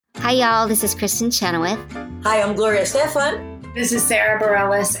Hi, y'all. This is Kristen Chenoweth. Hi, I'm Gloria Stefan. This is Sarah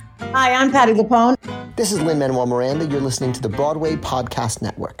Bareilles. Hi, I'm Patty LuPone. This is Lin-Manuel Miranda. You're listening to the Broadway Podcast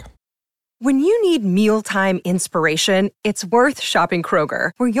Network. When you need mealtime inspiration, it's worth shopping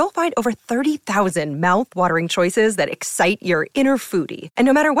Kroger, where you'll find over 30,000 mouth-watering choices that excite your inner foodie. And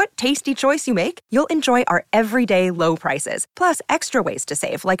no matter what tasty choice you make, you'll enjoy our everyday low prices, plus extra ways to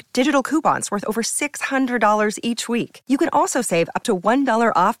save, like digital coupons worth over $600 each week. You can also save up to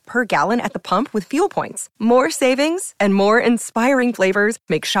 $1 off per gallon at the pump with fuel points. More savings and more inspiring flavors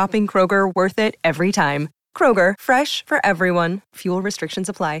make shopping Kroger worth it every time. Kroger, fresh for everyone. Fuel restrictions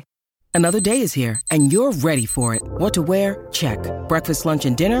apply. Another day is here, and you're ready for it. What to wear? Check. Breakfast, lunch,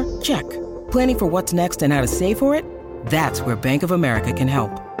 and dinner? Check. Planning for what's next and how to save for it? That's where Bank of America can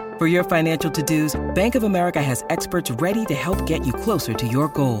help. For your financial to-dos, Bank of America has experts ready to help get you closer to your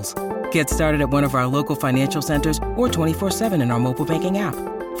goals. Get started at one of our local financial centers or 24/7 in our mobile banking app.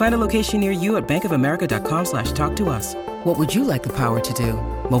 Find a location near you at bankofamerica.com/talktous. What would you like the power to do?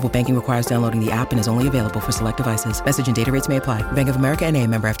 Mobile banking requires downloading the app and is only available for select devices. Message and data rates may apply. Bank of America N.A.,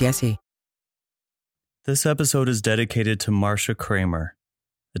 member FDIC. This episode is dedicated to Marcia Kramer,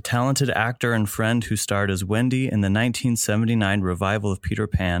 the talented actor and friend who starred as Wendy in the 1979 revival of Peter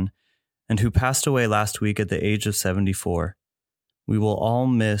Pan and who passed away last week at the age of 74. We will all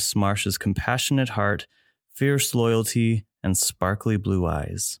miss Marcia's compassionate heart, fierce loyalty, and sparkly blue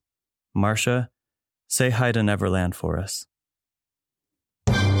eyes. Marcia, say hi to Neverland for us.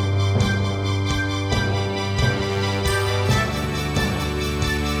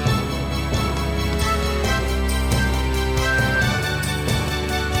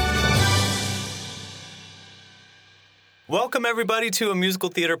 Welcome, everybody, to a musical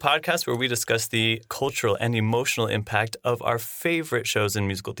theater podcast where we discuss the cultural and emotional impact of our favorite shows in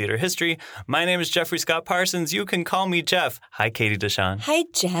musical theater history. My name is Jeffrey Scott Parsons. You can call me Jeff. Hi, Katie DeShan. Hi,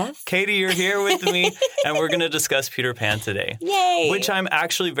 Jeff. Katie, you're here with me, and we're going to discuss Peter Pan today. Yay! Which I'm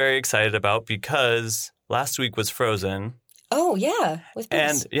actually very excited about because last week was Frozen. Oh, yeah, with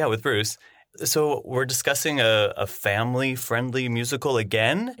Bruce. With Bruce. So we're discussing a family-friendly musical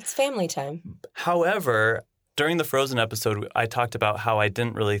again. It's family time. However, during the Frozen episode, I talked about how I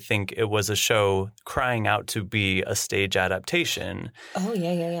didn't really think it was a show crying out to be a stage adaptation. Oh,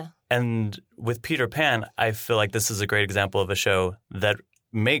 yeah. And with Peter Pan, I feel like this is a great example of a show that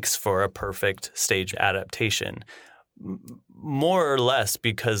makes for a perfect stage adaptation. More or less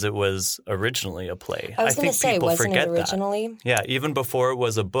because it was originally a play. I was going to say, wasn't it originally? That. Yeah, even before it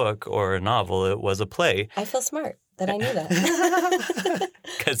was a book or a novel, it was a play. I feel smart that I knew that.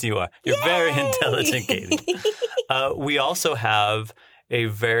 Because you are. You're Yay! Very intelligent, Katie. We also have a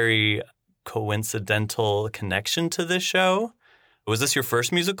very coincidental connection to this show. Was this your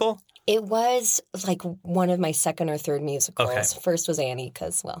first musical? It was like one of my second or third musicals. Okay. First was Annie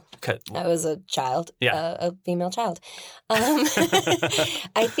because, I was a child, a female child.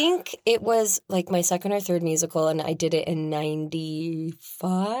 I think it was like my second or third musical, and I did it in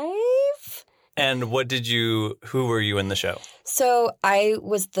 95. And who were you in the show? So I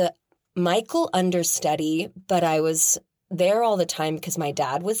was the Michael understudy, but I was there all the time because my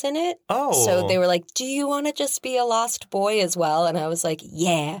dad was in it. Oh. So they were like, do you want to just be a Lost Boy as well? And I was like,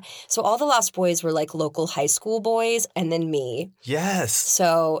 yeah. So all the Lost Boys were like local high school boys and then me. Yes.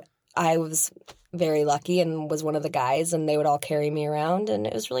 So I was very lucky and was one of the guys, and they would all carry me around, and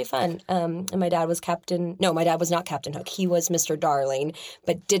it was really fun. And my dad was my dad was not Captain Hook. He was Mr. Darling,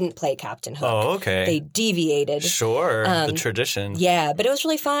 but didn't play Captain Hook. Oh, okay. They deviated. Sure, the tradition. Yeah, but it was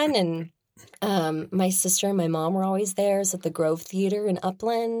really fun, and my sister and my mom were always there. It was at the Grove Theater in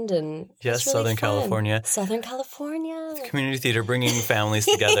Upland, and yes, really Southern California. Southern California. Community theater, bringing families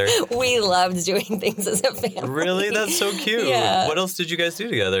together. We loved doing things as a family. Really? That's so cute. Yeah. What else did you guys do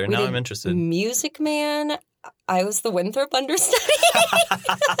together? Now I'm interested. Music Man. I was the Winthrop understudy.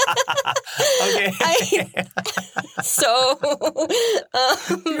 Okay.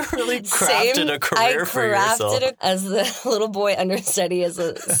 You really crafted a career for yourself. I crafted it as the little boy understudy as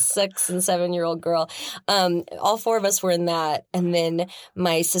a 6 and 7-year-old girl. All four of us were in that. And then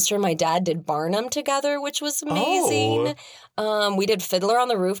my sister and my dad did Barnum together, which was amazing. We did Fiddler on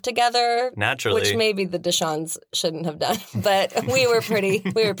the Roof together. Naturally. Which maybe the DeShans shouldn't have done. But we were pretty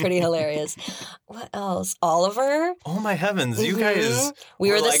hilarious. What else? Oliver. Oh my heavens. You guys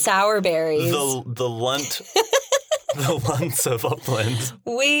we were the like Sourberries. The Lunt the Lunts of Upland.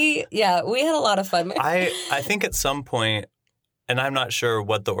 We had a lot of fun. I think at some point, and I'm not sure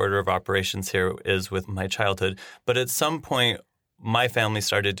what the order of operations here is with my childhood, but at some point my family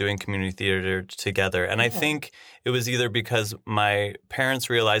started doing community theater together. And I think it was either because my parents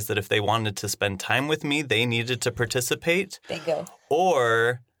realized that if they wanted to spend time with me, they needed to participate. Bingo.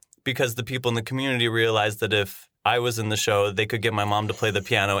 Or because the people in the community realized that if I was in the show, they could get my mom to play the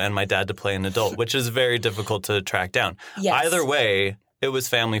piano and my dad to play an adult, which is very difficult to track down. Yes. Either way, it was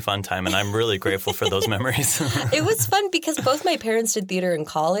family fun time, and I'm really grateful for those memories. It was fun because both my parents did theater in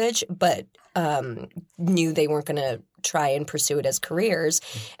college, but knew they weren't going to try and pursue it as careers.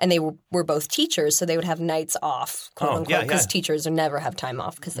 And they were both teachers, so they would have nights off, quote unquote, because teachers never have time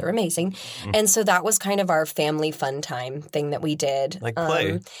off because they're amazing. And so that was kind of our family fun time thing that we did. Like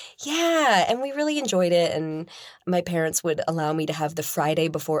play. Yeah, and we really enjoyed it. And my parents would allow me to have the Friday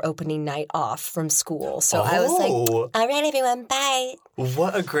before opening night off from school. So I was like, all right, everyone, bye.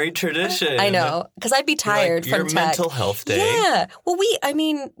 What a great tradition. I know, because I'd be tired from your tech. mental health day. Yeah. Well,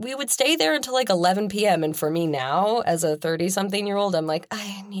 we would stay there until like 11 p.m. And for me now, as a 30-something-year-old, I'm like,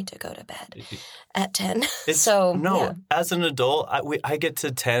 I need to go to bed at 10. As an adult, I get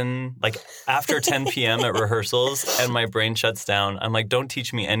to 10, like after 10 p.m. at rehearsals, and my brain shuts down. I'm like, don't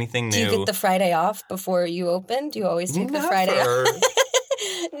teach me anything new. Do you get the Friday off before you open? Do you always take the Friday off?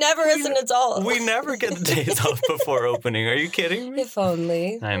 Never as an adult. We never get the days off before opening. Are you kidding me? If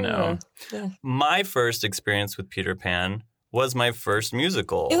only. I know. Yeah. My first experience with Peter Pan was my first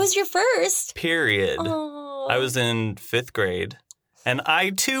musical. It was your first? Period. Aww. I was in 5th grade, and I,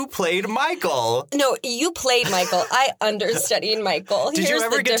 too, played Michael. No, you played Michael. I understudied Michael. Did you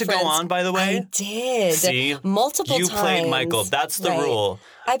ever get to go on, by the way? I did. See? Multiple times. You played Michael. That's the rule.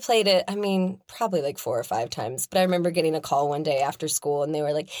 I played it, probably like 4 or 5 times. But I remember getting a call one day after school, and they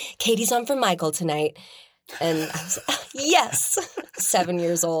were like, Katie's on for Michael tonight. And I was like, yes. 7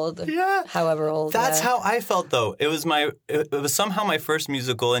 years old. Yeah. However old. That's how I felt, though. It was somehow my first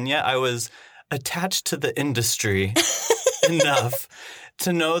musical, and yet I was attached to the industry enough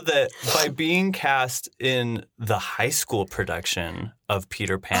to know that by being cast in the high school production of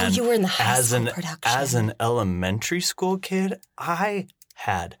Peter Pan, you were in the high school production. As an elementary school kid, I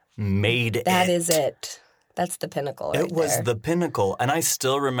had made it. That is it. That's the pinnacle right It was there. the pinnacle. And I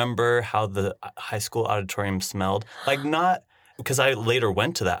still remember how the high school auditorium smelled. Like, not because I later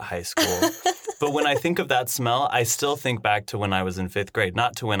went to that high school. But when I think of that smell, I still think back to when I was in 5th grade,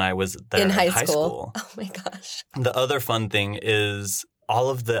 not to when I was there in high school. Oh, my gosh. The other fun thing is all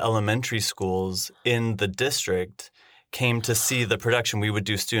of the elementary schools in the district came to see the production. We would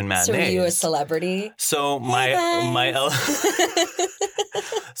do student matinees. So were you a celebrity? So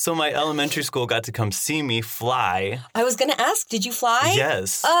So my elementary school got to come see me fly. I was going to ask, did you fly?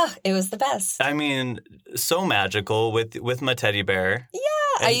 Yes. It was the best. I mean, so magical with my teddy bear.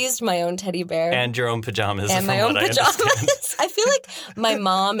 Yeah, I used my own teddy bear. And your own pajamas. And my own pajamas. I feel like my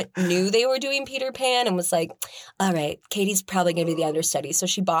mom knew they were doing Peter Pan and was like, all right, Katie's probably going to be the understudy. So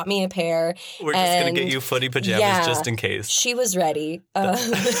she bought me a pair. We're just going to get you footy pajamas just in case. She was ready.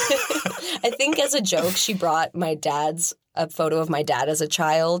 I think as a joke, she brought a photo of my dad as a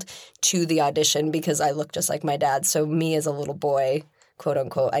child to the audition because I looked just like my dad. So me as a little boy, quote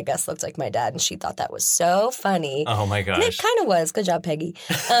unquote, I guess looked like my dad. And she thought that was so funny. Oh my gosh. And it kind of was. Good job, Peggy.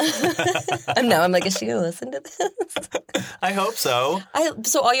 I'm like, is she going to listen to this? I hope so.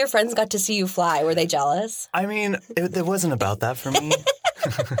 So all your friends got to see you fly. Were they jealous? I mean, it wasn't about that for me.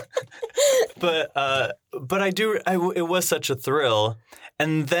 But it was such a thrill.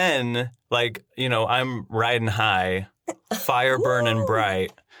 And then, I'm riding high, fire burning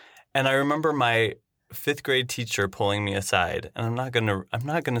bright. And I remember my 5th grade teacher pulling me aside, and I'm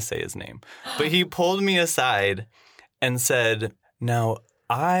not gonna say his name, but he pulled me aside and said, "Now,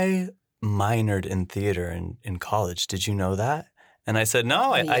 I minored in theater in college. Did you know that?" And I said,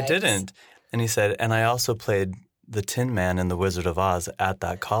 "No, I didn't." And he said, "And I also played the Tin Man in The Wizard of Oz at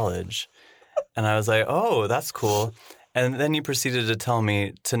that college." And I was like, "Oh, that's cool." And then he proceeded to tell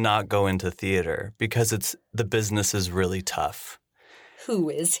me to not go into theater because the business is really tough. Who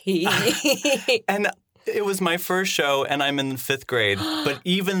is he? And it was my first show, and I'm in 5th grade. But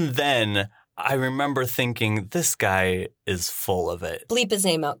even then, I remember thinking, this guy is full of it. Bleep his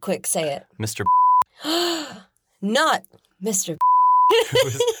name out. Quick, say it. Mr. Not Mr.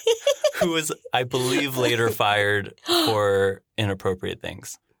 who was, I believe, later fired for inappropriate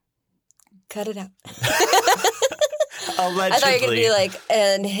things. Cut it out. Allegedly. I thought you were going to be like,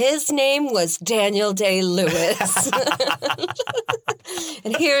 and his name was Daniel Day-Lewis.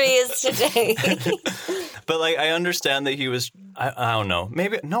 And here he is today. But, I understand that he was, I don't know.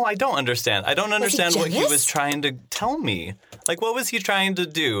 Maybe, no, I don't understand. I don't understand what he was trying to tell me. What was he trying to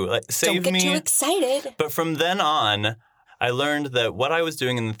do? Save me? Don't get too excited. But from then on, I learned that what I was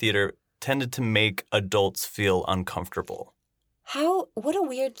doing in the theater tended to make adults feel uncomfortable. What a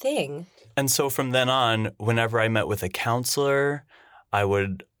weird thing. And so from then on, whenever I met with a counselor, I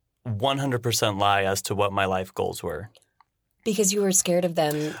would 100% lie as to what my life goals were. Because you were scared of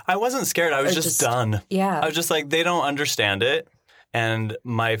them. I wasn't scared. I was just done. Yeah. I was just like, they don't understand it. And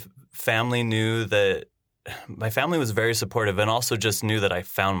my family knew that my family was very supportive and also just knew that I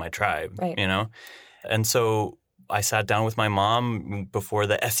found my tribe, right. you know? And so I sat down with my mom before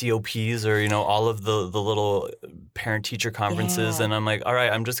the SEOPs or, you know, all of the little parent-teacher conferences. Yeah. And I'm like, all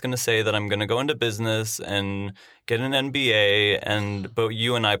right, I'm just going to say that I'm going to go into business and get an MBA. But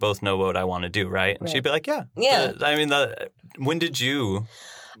you and I both know what I want to do, right? And she'd be like, yeah. Yeah. When did you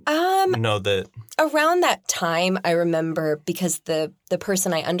know that? Around that time, I remember because the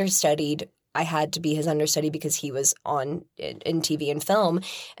person I understudied, I had to be his understudy because he was on in TV and film.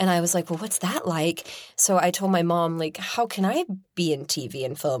 And I was like, well, what's that like? So I told my mom, like, how can I be in TV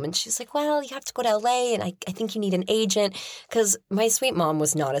and film? And she's like, well, you have to go to LA and I think you need an agent. Because my sweet mom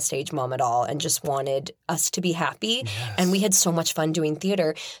was not a stage mom at all and just wanted us to be happy. Yes. And we had so much fun doing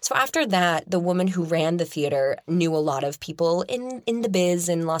theater. So after that, the woman who ran the theater knew a lot of people in the biz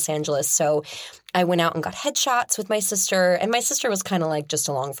in Los Angeles. So I went out and got headshots with my sister, and my sister was kind of like just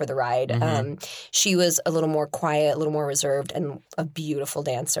along for the ride. Mm-hmm. She was a little more quiet, a little more reserved, and a beautiful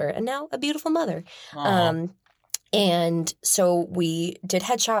dancer, and now a beautiful mother. And so we did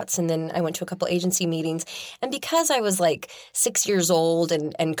headshots, and then I went to a couple agency meetings. And because I was like 6 years old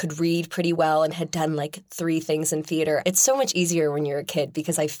and could read pretty well and had done like 3 things in theater, it's so much easier when you're a kid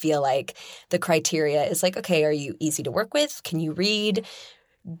because I feel like the criteria is like, okay, are you easy to work with? Can you read?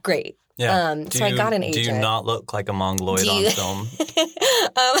 Great. Yeah. So I got an agent. Do you not look like a mongoloid on film?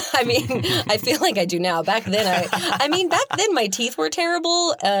 I mean, I feel like I do now. Back then, back then my teeth were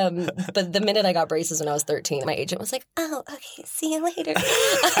terrible. But the minute I got braces when I was 13, my agent was like, "Oh, okay, see you later."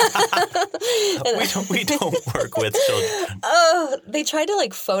 we don't work with children. Oh, they tried to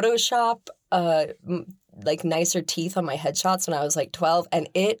like Photoshop like nicer teeth on my headshots when I was like 12, and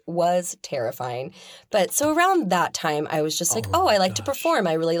it was terrifying. But so around that time, I was just like, I like to perform.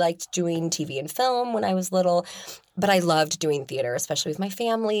 I really liked doing TV and film when I was little, but I loved doing theater, especially with my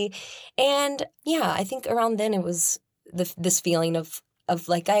family. And yeah, I think around then it was this feeling of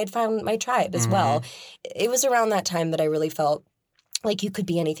like I had found my tribe as well. It was around that time that I really felt like you could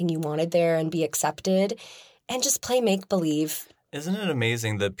be anything you wanted there and be accepted and just play make-believe. Isn't it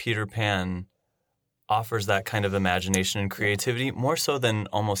amazing that Peter Pan offers that kind of imagination and creativity more so than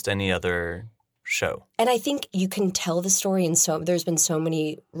almost any other show? And I think you can tell the story there's been so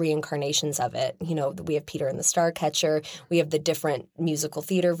many reincarnations of it. You know, we have Peter and the Starcatcher. We have the different musical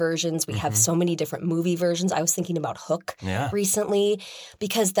theater versions. We have so many different movie versions. I was thinking about Hook recently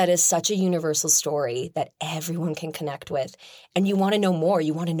because that is such a universal story that everyone can connect with. And you want to know more.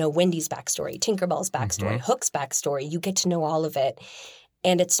 You want to know Wendy's backstory, Tinkerbell's backstory, Hook's backstory. You get to know all of it.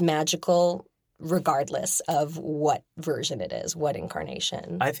 And it's magical regardless of what version it is, what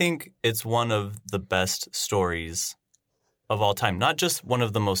incarnation. I think it's one of the best stories of all time. Not just one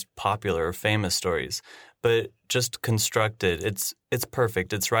of the most popular or famous stories, but just constructed. It's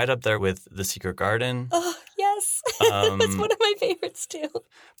perfect. It's right up there with The Secret Garden. Oh, yes. That's one of my favorites too.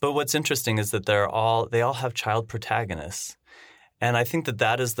 But what's interesting is that they all have child protagonists. And I think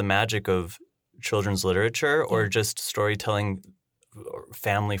that is the magic of children's literature or just storytelling,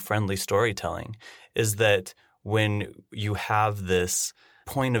 family-friendly storytelling, is that when you have this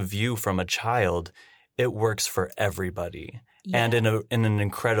point of view from a child, it works for everybody and in an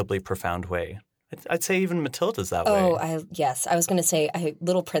incredibly profound way. I'd say even Matilda's that way. Oh, yes. I was going to say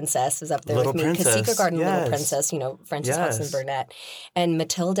Little Princess is up there with me because Secret Garden, Little Princess, Frances Hodgson Burnett. And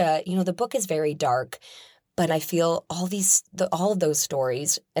Matilda, the book is very dark. But I feel all of those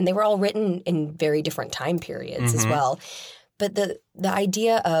stories, and they were all written in very different time periods as well. But the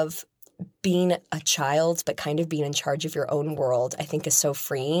idea of being a child but kind of being in charge of your own world, I think is so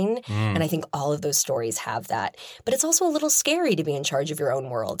freeing. And I think all of those stories have that. But it's also a little scary to be in charge of your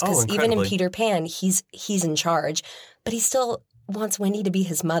own world. Because even in Peter Pan, he's in charge, but he still wants Wendy to be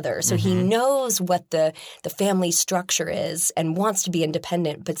his mother. So he knows what the family structure is and wants to be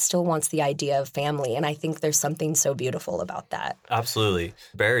independent, but still wants the idea of family. And I think there's something so beautiful about that. Absolutely.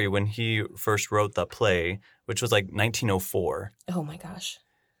 Barry, when he first wrote that play, which was like 1904. Oh my gosh.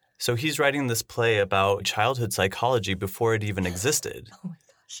 So he's writing this play about childhood psychology before it even existed. Oh my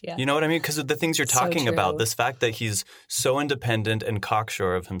gosh, yeah. You know what I mean? Because of the things you're talking about, this fact that he's so independent and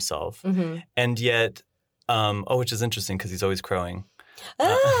cocksure of himself, and yet, which is interesting because he's always crowing.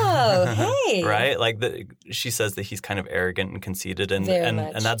 Oh, hey. Right? Like she says that he's kind of arrogant and conceited, and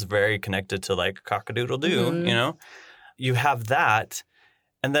that's very connected to like cock-a-doodle-doo, You have that.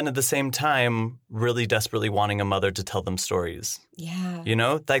 And then at the same time, really desperately wanting a mother to tell them stories. Yeah.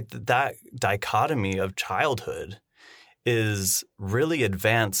 Like that dichotomy of childhood is really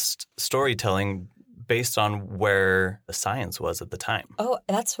advanced storytelling based on where the science was at the time. Oh,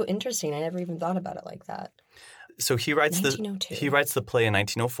 that's so interesting. I never even thought about it like that. So he writes the play in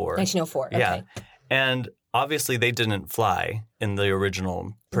 1904. 1904, okay. Yeah. And obviously they didn't fly in the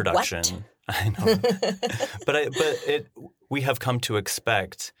original production. What? I know. We have come to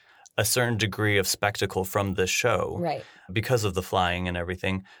expect a certain degree of spectacle from this show. Right. Because of the flying and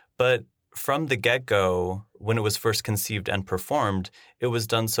everything. But from the get-go, when it was first conceived and performed, it was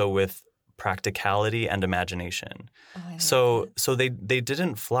done so with practicality and imagination. So they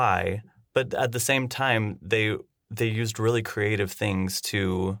didn't fly, but at the same time, they used really creative things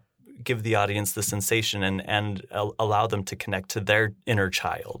to give the audience the sensation and allow them to connect to their inner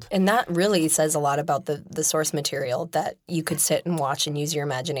child. And that really says a lot about the source material, that you could sit and watch and use your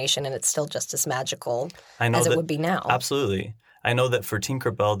imagination and it's still just as magical as it would be now. Absolutely. I know that for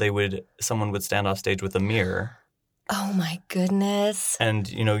Tinkerbell, someone would stand off stage with a mirror. Oh my goodness. And,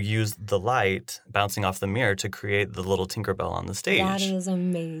 use the light bouncing off the mirror to create the little Tinkerbell on the stage. That is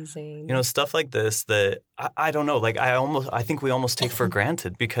amazing. Stuff like this that I don't know, like I think we almost take for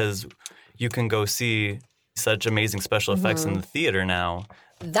granted because you can go see such amazing special effects in the theater now.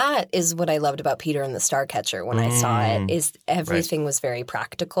 That is what I loved about Peter and the Starcatcher when I saw it, is everything was very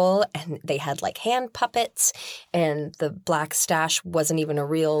practical, and they had like hand puppets, and the black stash wasn't even a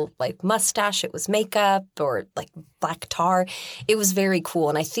real like mustache. It was makeup or like black tar. It was very cool.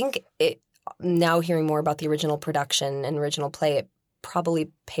 And I think now hearing more about the original production and original play, it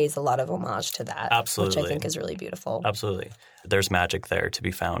probably pays a lot of homage to that. Absolutely. Which I think is really beautiful. Absolutely. There's magic there to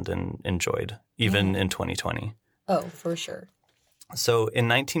be found and enjoyed, even in 2020. Oh, for sure. So in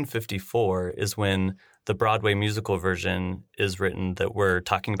 1954 is when the Broadway musical version is written that we're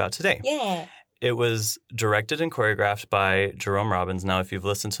talking about today. Yeah. It was directed and choreographed by Jerome Robbins. Now, if you've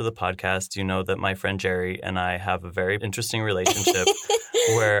listened to the podcast, you know that my friend Jerry and I have a very interesting relationship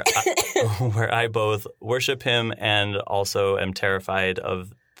where I both worship him and also am terrified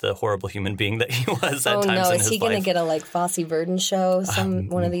of the horrible human being that he was at times in his life. Oh, no. Is he going to get a like Fosse Verdon show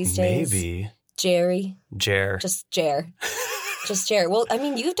one of these days? Maybe. Jerry? Jer. Just Jer. Just Jer. Well, I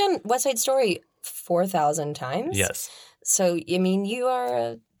mean, you've done West Side Story 4,000 times. Yes. So, I mean, you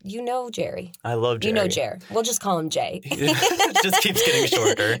know Jerry. I love Jerry. You know Jer. We'll just call him Jay. It just keeps getting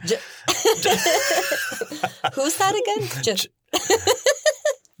shorter. Who's that again?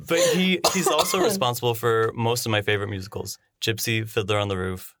 But he's also responsible for most of my favorite musicals. Gypsy, Fiddler on the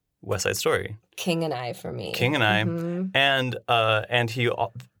Roof, West Side Story. King and I for me. King and I. And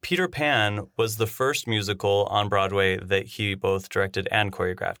Peter Pan was the first musical on Broadway that he both directed and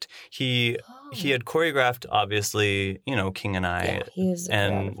choreographed. He had choreographed, obviously, King and I,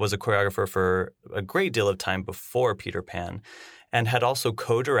 was a choreographer for a great deal of time before Peter Pan, and had also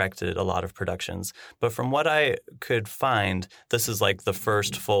co-directed a lot of productions. But from what I could find, this is like the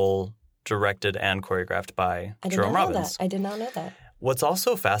first full directed and choreographed by Jerome Robbins. I did not know that. What's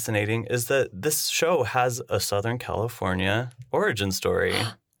also fascinating is that this show has a Southern California origin story.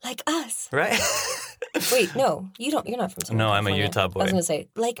 Like us. Right? Wait, no. You're not from Southern California. No, I'm a Utah boy. I was going to say,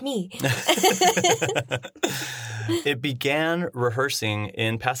 like me. It began rehearsing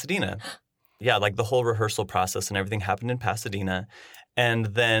in Pasadena. Yeah, like the whole rehearsal process and everything happened in Pasadena. And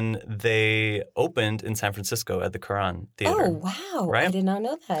then they opened in San Francisco at the Curran Theater. Oh, wow. Right? I did not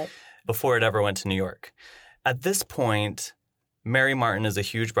know that. Before it ever went to New York. At this point, Mary Martin is a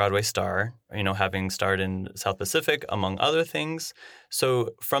huge Broadway star, having starred in South Pacific, among other things.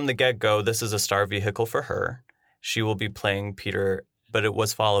 So from the get-go, this is a star vehicle for her. She will be playing Peter, but it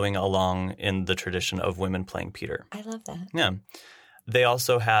was following along in the tradition of women playing Peter. I love that. Yeah. They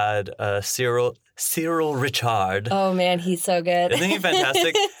also had Cyril Richard. Oh, man, he's so good. Isn't he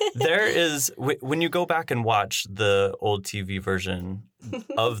fantastic? There is, when you go back and watch the old TV version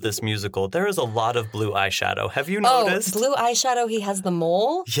of this musical, there is a lot of blue eyeshadow. Have you noticed? Oh, blue eyeshadow. He has the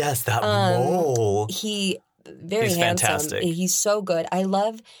mole. Yes, that mole. He's handsome. Fantastic. He's so good. I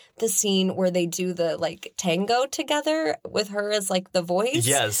love the scene where they do the like tango together with her as like the voice.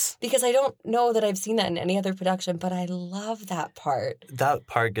 Yes. Because I don't know that I've seen that in any other production, but I love that part. That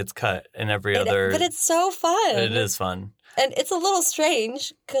part gets cut in every other. But it's so fun. It is fun. And it's a little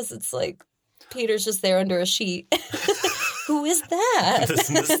strange because it's like Peter's just there under a sheet. Who is that?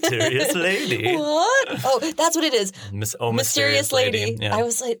 This mysterious lady. What? Oh, that's what it is. Mysterious lady. Yeah. I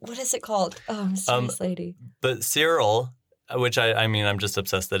was like, what is it called? Oh, mysterious lady. But Cyril, which I'm just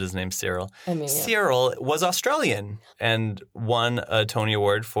obsessed that his name's Cyril. Cyril was Australian and won a Tony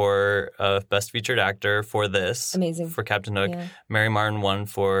Award for Best Featured Actor for this. Amazing. For Captain Hook. Yeah. Mary Martin won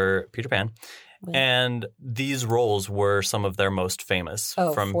for Peter Pan. Yeah. And these roles were some of their most famous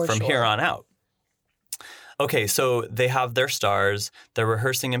from here on out. Okay, so they have their stars. They're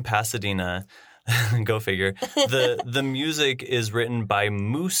rehearsing in Pasadena. Go figure. The music is written by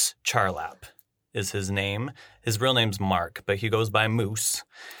Moose Charlap is his name. His real name's Mark, but he goes by Moose.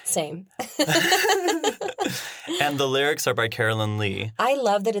 Same. And the lyrics are by Carolyn Lee. I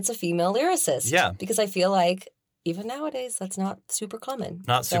love that it's a female lyricist. Yeah. Because I feel like even nowadays, that's not super common.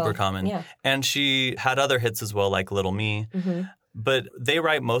 Not super common. Yeah. And she had other hits as well, like Little Me. Mm-hmm. But they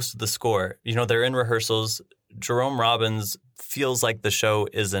write most of the score. You know, they're in rehearsals. Jerome Robbins feels like the show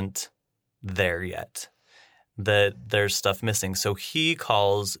isn't there yet, that there's stuff missing. So he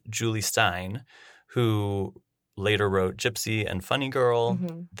calls Julie Stein, who later wrote Gypsy and Funny Girl.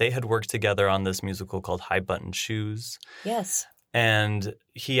 Mm-hmm. They had worked together on this musical called High Button Shoes. Yes. And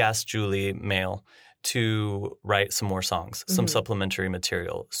he asked Julie Mayle to write some more songs, some supplementary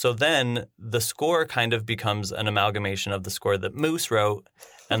material. So then the score kind of becomes an amalgamation of the score that Moose wrote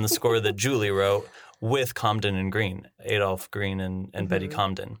and the score that Julie wrote with Comden and Green, Adolph Green and Betty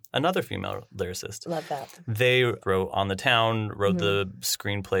Comden, another female lyricist. Love that. They wrote On the Town, wrote the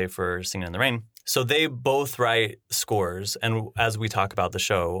screenplay for Singin' in the Rain. So they both write scores. And as we talk about the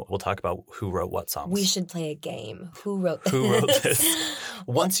show, we'll talk about who wrote what songs. We should play a game. Who wrote this? Who wrote this?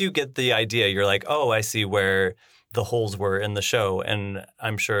 Once you get the idea, you're like, oh, I see where the holes were in the show. And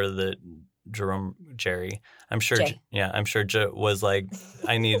I'm sure that Jerry was like,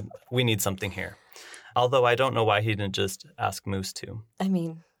 we need something here. Although I don't know why he didn't just ask Moose to. I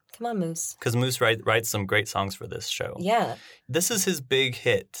mean, come on, Moose. Because Moose writes some great songs for this show. Yeah. This is his big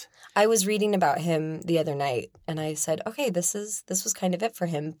hit. I was reading about him the other night, and I said, okay, this was kind of it for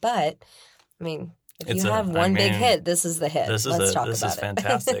him. But, I mean, if you have one big hit, this is the hit. Let's talk about it. This is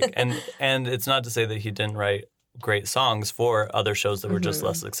fantastic. And it's not to say that he didn't write great songs for other shows that were just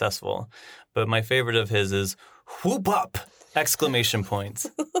less successful. But my favorite of his is Whoop Up! Exclamation points.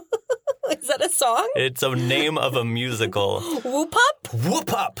 Is that a song? It's a name of a musical. Whoop Up?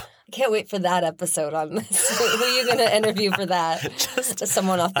 Whoop Up! I can't wait for that episode on this. Who are you going to interview for that? Just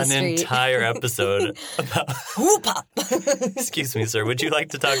someone off the street. An entire episode about Whoop Up. Excuse me, sir. Would you like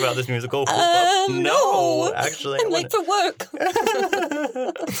to talk about this musical? Whoop Up? No. Actually, I'm late for work.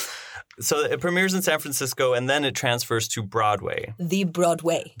 So it premieres in San Francisco, and then it transfers to Broadway. The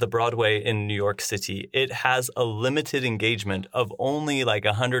Broadway in New York City. It has a limited engagement of only like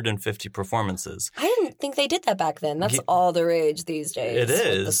 150 performances. I didn't think they did that back then. That's all the rage these days. It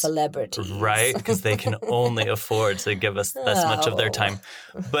is. With the celebrities. Right, because they can only afford to give us this much of their time.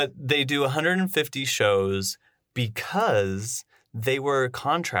 But they do 150 shows because they were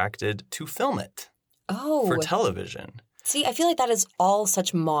contracted to film it for television. See, I feel like that is all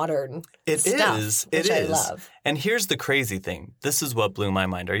such modern stuff, which I love. And here's the crazy thing. This is what blew my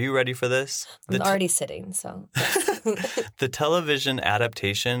mind. Are you ready for this? I'm already sitting, so. The television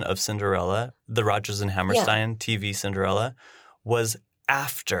adaptation of Cinderella, the Rodgers and Hammerstein TV Cinderella, was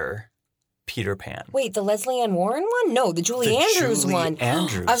after Peter Pan. Wait, the Leslie Ann Warren one? No, the Julie Andrews one.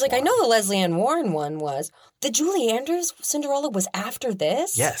 I was like, I know the Leslie Ann Warren one was. The Julie Andrews Cinderella was after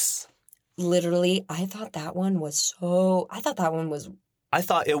this? Yes. Literally, I thought that one was I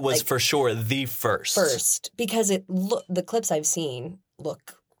thought it was for sure the first. First, because the clips I've seen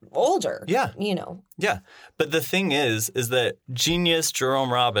look older. Yeah. You know. Yeah. But the thing is that genius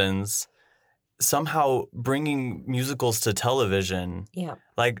Jerome Robbins somehow bringing musicals to television. Yeah.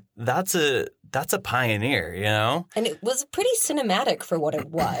 Like that's a pioneer, you know? And it was pretty cinematic for what it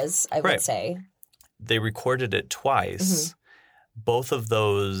was, I would say. They recorded it twice. Mm-hmm. Both of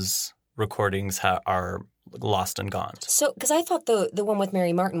those recordings are lost and gone. So, because I thought the one with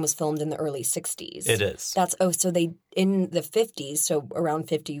Mary Martin was filmed in the early 60s. It is. So they, in the 50s, so around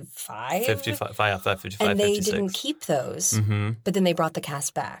 55? 55, and they 56. didn't keep those, but then they brought the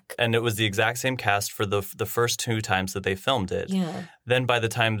cast back. And it was the exact same cast for the first two times that they filmed it. Yeah. Then by the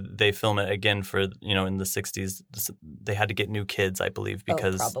time they film it again for, in the 60s, they had to get new kids, I believe,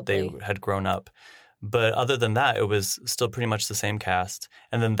 because they had grown up. But other than that, it was still pretty much the same cast.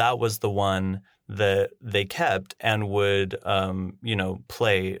 And then that was the one that they kept and would,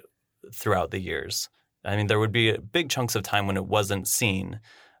 play throughout the years. I mean, there would be big chunks of time when it wasn't seen,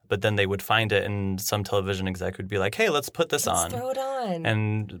 but then they would find it and some television exec would be like, hey, let's put this on. Let's throw it on.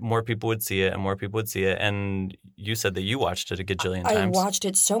 And more people would see it and more people would see it. And you said that you watched it a gajillion times. I watched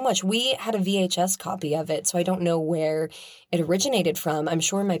it so much. We had a VHS copy of it, so I don't know where it originated from. I'm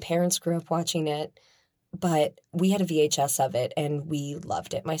sure my parents grew up watching it. But we had a VHS of it, and we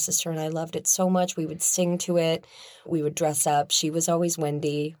loved it. My sister and I loved it so much. We would sing to it. We would dress up. She was always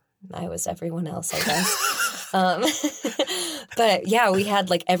Wendy. I was everyone else, I guess. But, yeah, we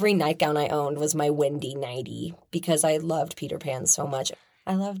had, every nightgown I owned was my Wendy nightie because I loved Peter Pan so much.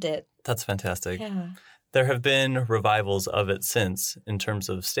 I loved it. That's fantastic. Yeah. There have been revivals of it since in terms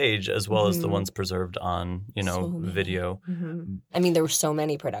of stage as well as the ones preserved on, video. I mean, there were so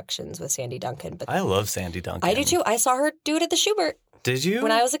many productions with Sandy Duncan. But I love Sandy Duncan. I do too. I saw her do it at the Schubert. Did you?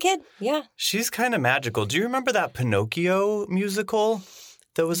 When I was a kid, yeah. She's kind of magical. Do you remember that Pinocchio musical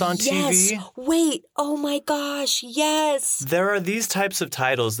that was on TV? Yes. Wait. Oh my gosh. Yes. There are these types of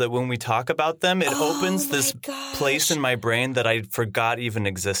titles that when we talk about them, it opens this place in my brain that I forgot even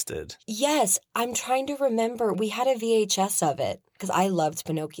existed. Yes. I'm trying to remember. We had a VHS of it because I loved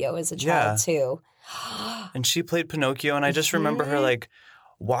Pinocchio as a child too. And she played Pinocchio, and I just remember her like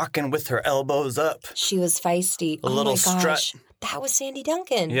walking with her elbows up. She was feisty. A little strut. That was Sandy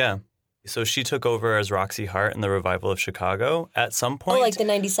Duncan. Yeah. So she took over as Roxy Hart in the revival of Chicago at some point. Oh, like the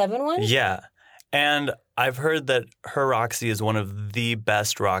 97 one? Yeah. And I've heard that her Roxy is one of the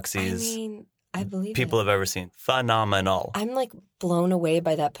best Roxys I believe people have ever seen. Phenomenal. I'm like blown away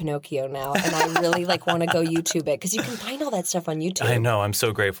by that Pinocchio now, and I really like want to go YouTube it because you can find all that stuff on YouTube. I know. I'm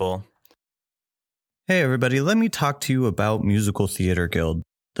so grateful. Hey, everybody. Let me talk to you about Musical Theater Guild.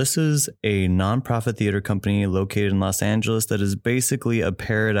 This is a nonprofit theater company located in Los Angeles that is basically a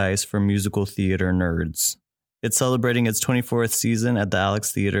paradise for musical theater nerds. It's celebrating its 24th season at the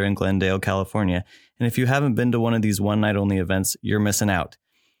Alex Theater in Glendale, California. And if you haven't been to one of these one-night-only events, you're missing out.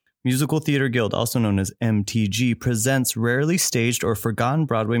 Musical Theater Guild, also known as MTG, presents rarely staged or forgotten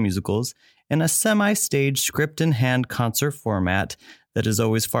Broadway musicals in a semi-staged script-in-hand concert format that is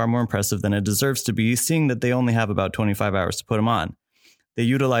always far more impressive than it deserves to be, seeing that they only have about 25 hours to put them on. They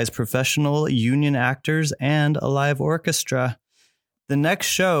utilize professional union actors and a live orchestra. The next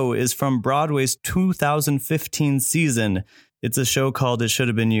show is from Broadway's 2015 season. It's a show called It Should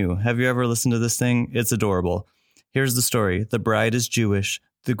Have Been You. Have you ever listened to this thing? It's adorable. Here's the story. The bride is Jewish.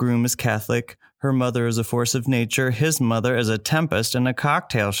 The groom is Catholic. Her mother is a force of nature. His mother is a tempest and a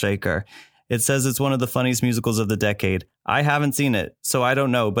cocktail shaker. It says it's one of the funniest musicals of the decade. I haven't seen it, so I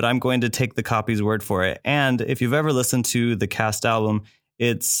don't know, but I'm going to take the copy's word for it. And if you've ever listened to the cast album,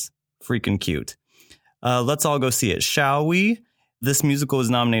 it's freaking cute. Let's all go see it, shall we? This musical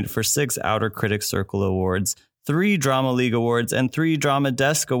was nominated for 6 Outer Critics Circle Awards, 3 Drama League Awards, and 3 Drama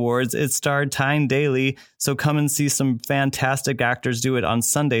Desk Awards. It starred Tyne Daly, so come and see some fantastic actors do it on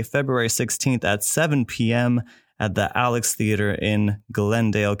Sunday, February 16th at 7 p.m. at the Alex Theater in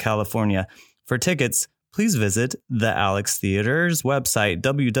Glendale, California. For tickets, please visit the Alex Theater's website,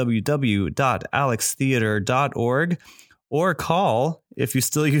 www.alextheater.org, or call, if you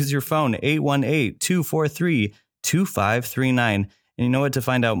still use your phone, 818-243-2539. And you know what? To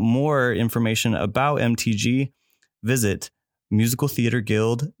find out more information about MTG, visit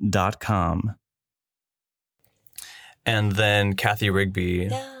musicaltheaterguild.com. And then Kathy Rigby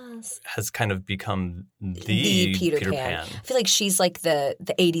has kind of become the Peter Pan. I feel like she's like the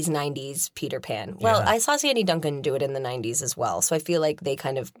 80s, 90s Peter Pan. Well, I saw Sandy Duncan do it in the 90s as well. So I feel like they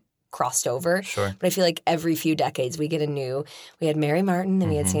kind of crossed over. Sure. But I feel like every few decades we get we had Mary Martin, then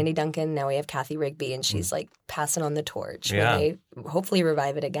we had Sandy Duncan, now we have Kathy Rigby, and she's like passing on the torch. Yeah. They hopefully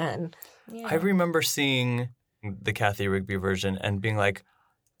revive it again. Yeah. I remember seeing the Kathy Rigby version and being like,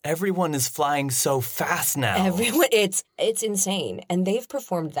 everyone is flying so fast now. Everyone, it's insane. And they've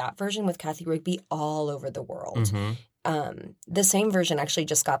performed that version with Kathy Rigby all over the world. Mm-hmm. The same version actually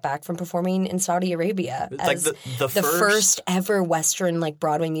just got back from performing in Saudi Arabia as like the first ever Western like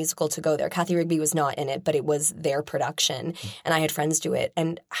Broadway musical to go there. Kathy Rigby was not in it, but it was their production, and I had friends do it.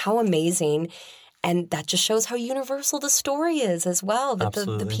 And how amazing! And that just shows how universal the story is as well. That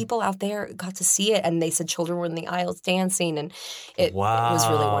the people out there got to see it, and they said children were in the aisles dancing, and it was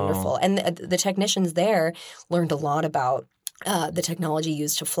really wonderful. And the technicians there learned a lot about the technology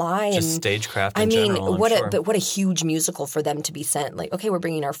used to fly, just and stagecraft in general, but what a huge musical for them to be sent. Like, okay, we're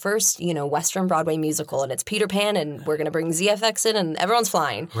bringing our first, Western Broadway musical, and it's Peter Pan, and we're going to bring ZFX in, and everyone's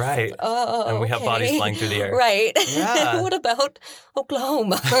flying. Right. And we have bodies flying through the air. Right. Yeah. What about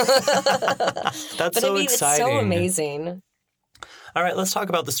Oklahoma? That's so exciting. It's so amazing. All right, let's talk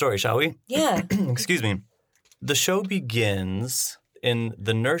about the story, shall we? Yeah. Excuse me. The show begins in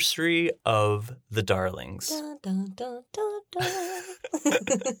the nursery of the Darlings. Dun, dun, dun, dun, dun.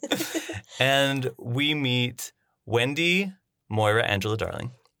 And we meet Wendy, Moira, Angela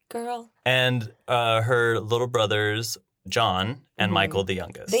Darling. Girl. And her little brothers, John and Michael, the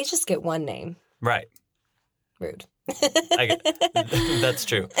youngest. They just get one name. Right. Rude. That's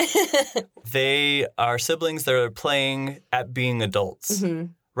true. They are siblings that are playing at being adults.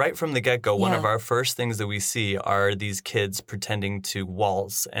 Mm-hmm. Right from the get-go, one of our first things that we see are these kids pretending to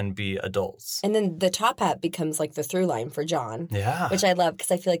waltz and be adults. And then the top hat becomes like the through line for John. Yeah. Which I love because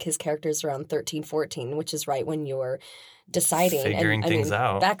I feel like his character is around 13, 14, which is right when you're deciding. Figuring things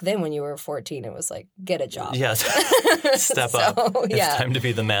out. Back then when you were 14, it was like, get a job. Yes. Step up. It's time to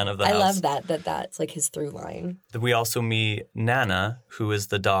be the man of the house. I love that's like his through line. We also meet Nana, who is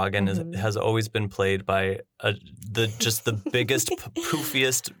the dog and has always been played by the biggest,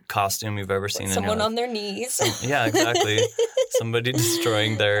 poofiest costume you've ever seen in your life. Someone on their knees. Yeah, exactly. Somebody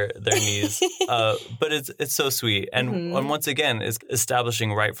destroying their knees. But it's so sweet. And once again, it's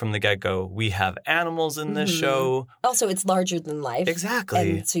establishing right from the get-go, we have animals in this show. Also, it's larger than life.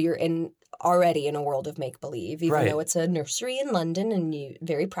 Exactly. And so you're already in a world of make-believe, even though it's a nursery in London and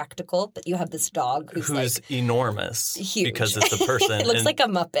very practical, but you have this dog who's like enormous. Huge. Because it's a person. It looks like a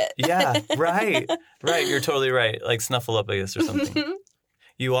Muppet. Yeah, right. Right. You're totally right. Like Snuffleupagus or something.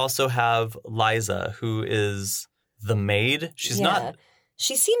 You also have Liza, who is the maid. She's not...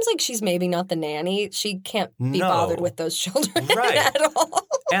 She seems like she's maybe not the nanny. She can't be bothered with those children at all.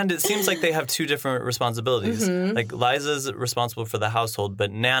 And it seems like they have two different responsibilities. Like Liza's responsible for the household,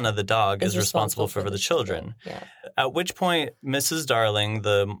 but Nana, the dog, is responsible for the children. Yeah. At which point, Mrs. Darling,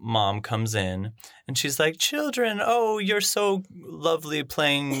 the mom, comes in and she's like, "Children, oh, you're so lovely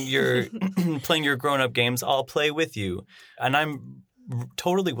playing your playing your grown-up games. I'll play with you." And I'm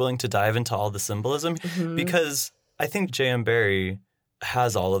totally willing to dive into all the symbolism because I think J.M. Barrie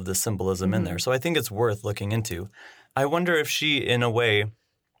has all of the symbolism in there. So I think it's worth looking into. I wonder if she, in a way,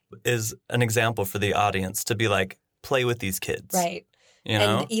 is an example for the audience to be like, play with these kids. Right. You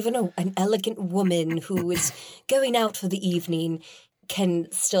know? And even an elegant woman who is going out for the evening can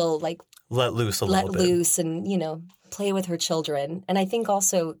still like let loose a little bit. Let loose and, play with her children. And I think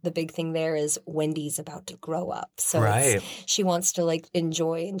also the big thing there is Wendy's about to grow up. So she wants to like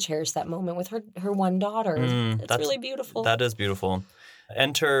enjoy and cherish that moment with her one daughter. That's really beautiful. That is beautiful.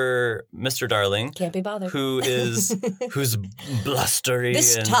 Enter Mr. Darling. Can't be bothered. Who's blustery.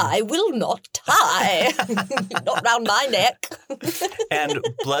 This tie will not tie. Not round my neck. And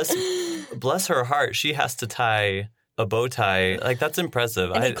bless her heart, she has to tie a bow tie. Like, that's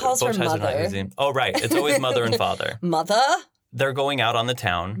impressive. And he calls her mother. Are not easy. Oh, right. It's always mother and father. Mother? They're going out on the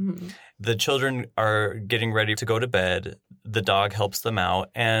town. The children are getting ready to go to bed. The dog helps them out.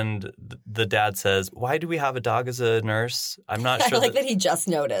 And the dad says, "Why do we have a dog as a nurse? I'm not sure." I like that he just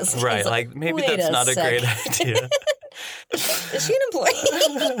noticed. Right. Like, maybe that's not a great idea. Is she an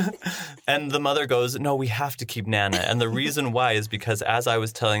employee? And the mother goes, "No, we have to keep Nana." And the reason why is because as I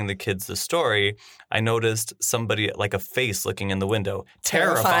was telling the kids the story, I noticed somebody, like a face looking in the window.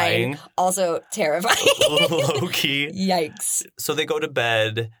 Terrifying. Also terrifying. Low-key. Yikes. So they go to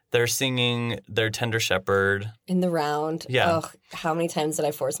bed. They're singing their Tender Shepherd. In the round. Yeah. Oh, how many times did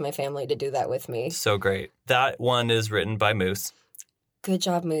I force my family to do that with me? So great. That one is written by Moose. Good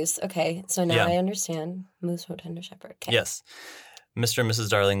job, Moose. Okay, so now I understand. Moose wrote Tender Shepherd. Okay. Yes. Mr. and Mrs.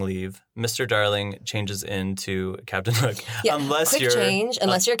 Darling leave. Mr. Darling changes into Captain Hook. Yeah, unless you're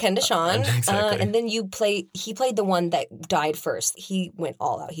Ken DeShan. Exactly. And then he played the one that died first. He went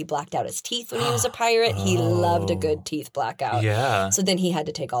all out. He blacked out his teeth when he was a pirate. He loved a good teeth blackout. Yeah. So then he had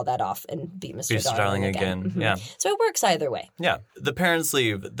to take all that off and beat Mr. Darling again. Yeah. So it works either way. Yeah. The parents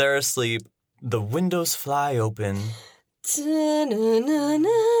leave. They're asleep. The windows fly open.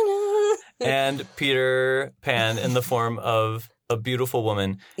 And Peter Pan, in the form of a beautiful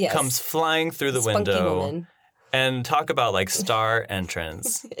woman, comes flying through the window. Woman. And talk about like star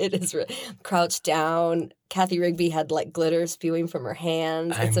entrance. It is crouched down. Kathy Rigby had like glitter spewing from her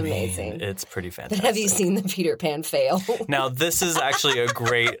hands. It's amazing. It's pretty fantastic. But have you seen the Peter Pan fail? Now, this is actually a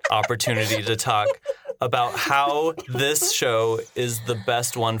great opportunity to talk about how this show is the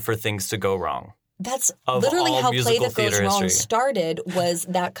best one for things to go wrong. That's literally how Play That Goes Wrong started, was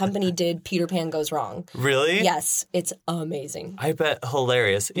that company did Peter Pan Goes Wrong. Really? Yes. It's amazing. I bet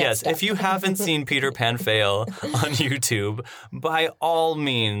hilarious. Yes. If you haven't seen Peter Pan fail on YouTube, by all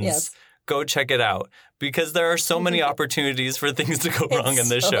means, go check it out. Because there are so many opportunities for things to go wrong in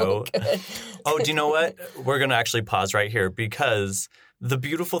this show. Good. Oh, do you know what? We're going to actually pause right here because the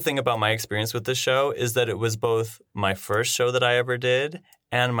beautiful thing about my experience with this show is that it was both my first show that I ever did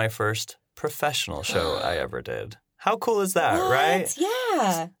and my first professional show I ever did. How cool is that, right?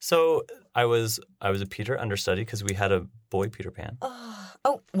 Yeah. So I was a Peter understudy because we had a boy Peter Pan.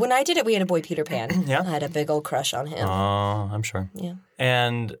 Oh, when I did it, we had a boy Peter Pan. Yeah. I had a big old crush on him. Oh, I'm sure. Yeah.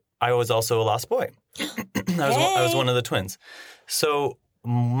 And I was also a lost boy. I was one of the twins. So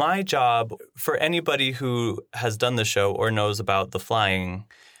my job, for anybody who has done the show or knows about the flying,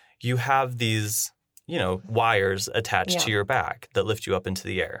 you have these, wires attached to your back that lift you up into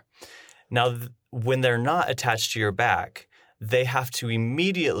the air. Now, when they're not attached to your back, they have to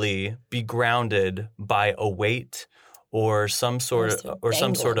immediately be grounded by a weight or some sort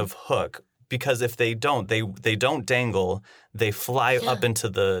of hook because if they don't, they don't dangle, they fly up into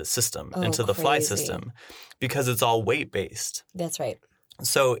the system, into the fly system, because it's all weight-based. That's right.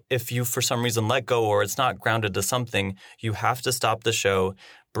 So if you, for some reason, let go or it's not grounded to something, you have to stop the show,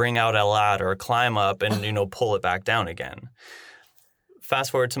 bring out a ladder, climb up, and, pull it back down again.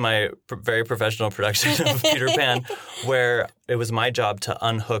 Fast forward to my very professional production of Peter Pan, where it was my job to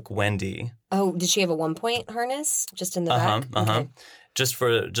unhook Wendy. Oh, did she have a 1-point harness just in the back? Okay. Just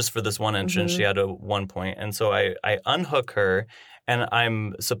for this one entrance, she had a 1 point. And so I unhook her, and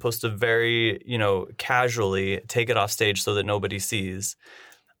I'm supposed to very, casually take it off stage so that nobody sees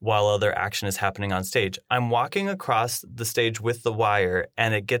while other action is happening on stage. I'm walking across the stage with the wire,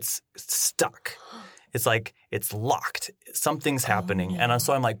 and it gets stuck. It's like it's locked. Something's happening. And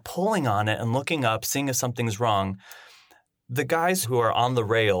so I'm like pulling on it and looking up, seeing if something's wrong. The guys who are on the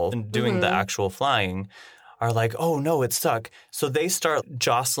rail and doing the actual flying are like, oh, no, it's stuck. So they start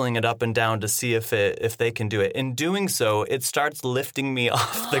jostling it up and down to see if they can do it. In doing so, it starts lifting me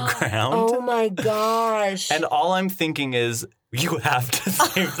off the ground. Oh, my gosh. And all I'm thinking is, you have to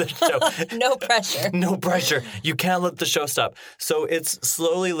save the show. No pressure. No pressure. You can't let the show stop. So it's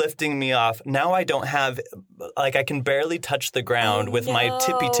slowly lifting me off. Now I don't have, I can barely touch the ground with my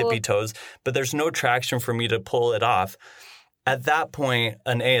tippy toes, but there's no traction for me to pull it off. At that point,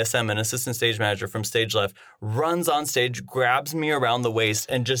 an ASM, an assistant stage manager from stage left, runs on stage, grabs me around the waist,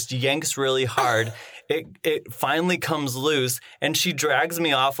 and just yanks really hard. It finally comes loose, and she drags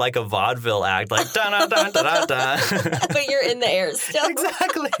me off like a vaudeville act, like da-da-da-da-da-da. But you're in the air still.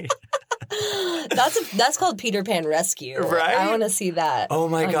 Exactly. That's called Peter Pan Rescue. Right? I want to see that. Oh,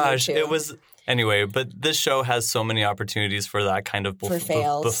 my gosh. YouTube. It was... Anyway, but this show has so many opportunities for that kind of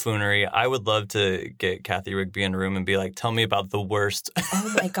buffoonery. I would love to get Kathy Rigby in a room and be like, tell me about the worst.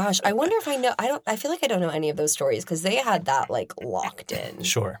 Oh, my gosh. I wonder if I know. I feel like I don't know any of those stories because they had that, locked in.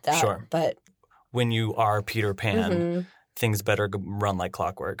 Sure. But when you are Peter Pan, things better run like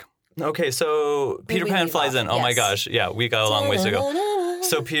clockwork. Okay, so Peter Pan flies in. Oh, my gosh. Yeah, we got a long ways to go.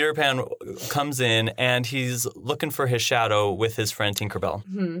 So Peter Pan comes in, and he's looking for his shadow with his friend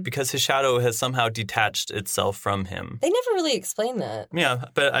Tinkerbell because his shadow has somehow detached itself from him. They never really explain that. Yeah,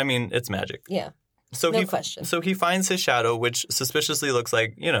 but I mean, it's magic. Yeah. So no question. So he finds his shadow, which suspiciously looks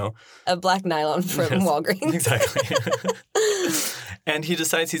like, a black nylon from Walgreens. Exactly. And he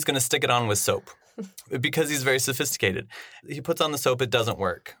decides he's going to stick it on with soap because he's very sophisticated. He puts on the soap. It doesn't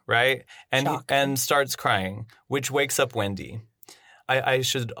work, right? And starts crying, which wakes up Wendy. I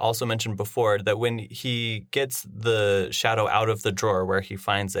should also mention before that when he gets the shadow out of the drawer where he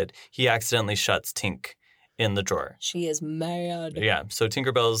finds it, he accidentally shuts Tink in the drawer. She is mad. Yeah, so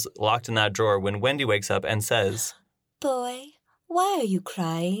Tinkerbell's locked in that drawer when Wendy wakes up and says, "Boy, why are you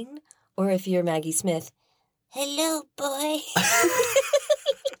crying?" Or if you're Maggie Smith, "Hello, boy."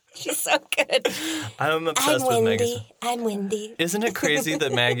 She's so good. I'm obsessed with Maggie Smith. I'm Wendy. Isn't it crazy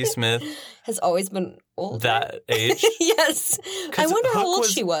that Maggie Smith has always been old? That age? Yes. I wonder how old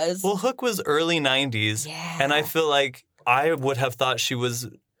she was. Well, Hook was early 90s. Yeah. And I feel like I would have thought she was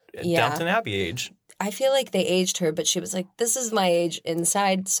Downton Abbey age. I feel like they aged her, but she was like, this is my age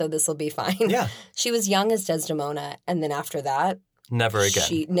inside, so this will be fine. Yeah. She was young as Desdemona. And then after that, never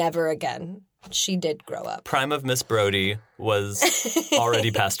again. Never again. She did grow up. Prime of Miss Brody was already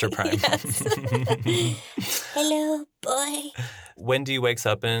past her prime. Hello, boy. Wendy wakes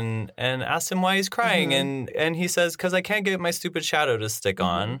up and asks him why he's crying. And he says, because I can't get my stupid shadow to stick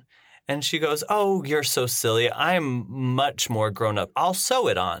on. And she goes, oh, you're so silly. I'm much more grown up. I'll sew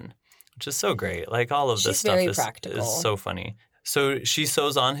it on, which is so great. Like all of this stuff is so funny. So she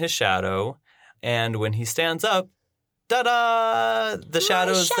sews on his shadow. And when he stands up, ta-da! The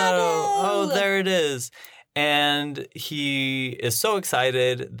shadow's shadow. Oh, there it is. And he is so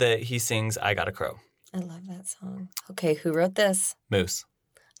excited that he sings I Got a Crow. I love that song. Okay, who wrote this? Moose.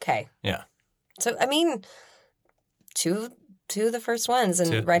 Okay. Yeah. So, I mean, two of the first ones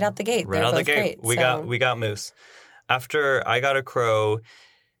and right out the gate. Right out the gate. Great, we got Moose. After I Got a Crow,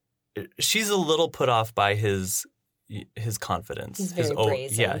 she's a little put off by his confidence. He's very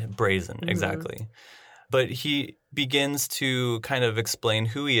brazen. Yeah, brazen, exactly. But he begins to kind of explain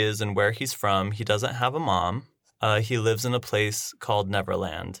who he is and where he's from. He doesn't have a mom. He lives in a place called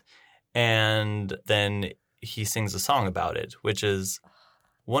Neverland. And then he sings a song about it, which is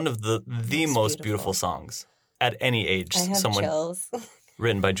one of the most beautiful songs at any age. I have chills.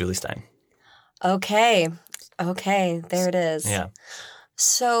 Written by Julie Stein. Okay, there it is. Yeah.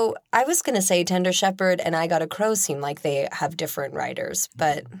 So I was going to say Tender Shepherd and I Got a Crow seem like they have different writers,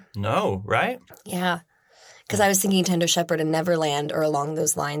 but... No, right? Yeah. Because I was thinking Tender Shepherd and Neverland are along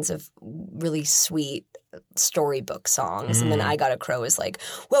those lines of really sweet storybook songs. And then I Got a Crow is like,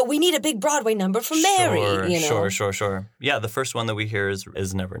 well, we need a big Broadway number for Mary. Sure. Yeah, the first one that we hear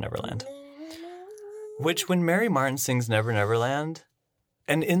is Never Neverland. Which, when Mary Martin sings Never Neverland,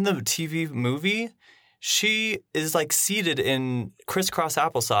 and in the TV movie, she is like seated in crisscross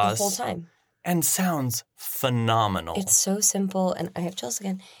applesauce. The whole time. And sounds phenomenal. It's so simple, and I have chills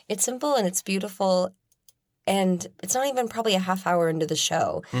again. It's simple and it's beautiful, and it's not even probably a half hour into the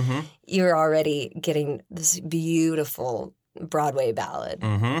show. Mm-hmm. You're already getting this beautiful Broadway ballad.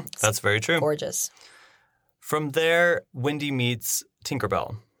 Mm-hmm. That's very true. Gorgeous. From there, Wendy meets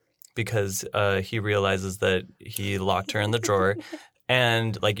Tinkerbell because he realizes that he locked her in the drawer.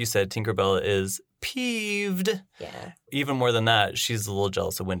 And like you said, Tinkerbell is peeved. Yeah. Even more than that, she's a little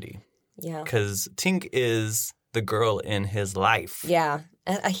jealous of Wendy. Yeah. Because Tink is the girl in his life. Yeah.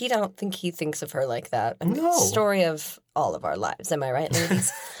 And I don't think he thinks of her like that. I mean, No. Story of all of our lives. Am I right,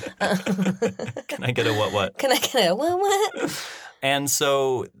 ladies? Can I get a what? Can I get a what? And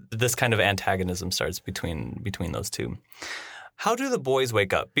so this kind of antagonism starts between those two. How do the boys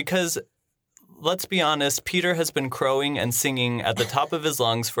wake up? Because let's be honest, Peter has been crowing and singing at the top of his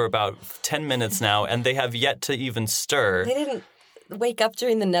lungs for about 10 minutes now, and they have yet to even stir. They didn't wake up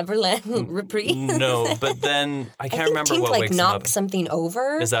during the Neverland reprieve. No, but then I can't remember Tink, what wakes them up. knocked something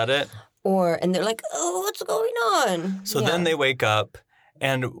over. Is that it? And they're like, oh, what's going on? So then they wake up,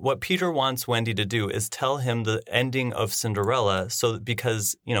 and what Peter wants Wendy to do is tell him the ending of Cinderella,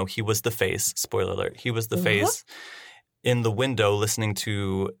 because, he was the face, spoiler alert, he was the face in the window listening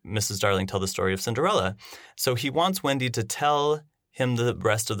to Mrs. Darling tell the story of Cinderella. So he wants Wendy to tell him the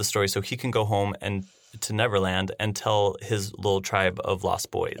rest of the story so he can go home and to Neverland and tell his little tribe of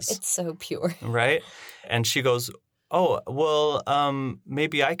lost boys. It's so pure. Right? And she goes, oh, well,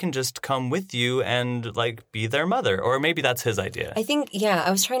 maybe I can just come with you and, be their mother. Or maybe that's his idea. I think,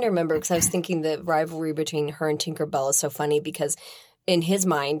 I was trying to remember because I was thinking the rivalry between her and Tinkerbell is so funny because in his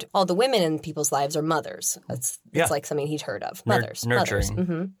mind, all the women in people's lives are mothers. It's like something he'd heard of. Mothers. Nurturing. Mothers.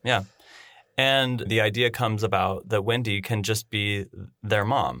 Mm-hmm. Yeah. And the idea comes about that Wendy can just be their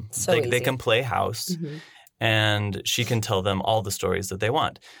mom. So they can play house, and she can tell them all the stories that they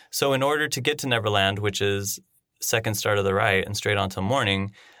want. So in order to get to Neverland, which is second star to the right and straight on till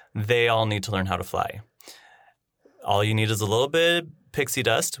morning, they all need to learn how to fly. All you need is a little bit of pixie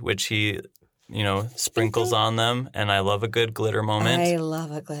dust, which he, sprinkles on them. And I love a good glitter moment. I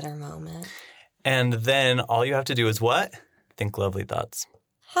love a glitter moment. And then all you have to do is what? Think lovely thoughts.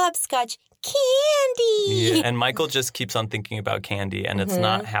 Hopscotch candy. Yeah, and Michael just keeps on thinking about candy, and it's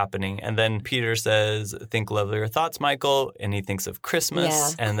not happening. And then Peter says, think lovelier thoughts, Michael. And he thinks of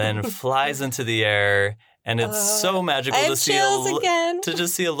Christmas and then flies into the air. And it's so magical to see to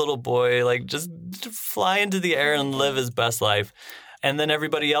just see a little boy just fly into the air and live his best life. And then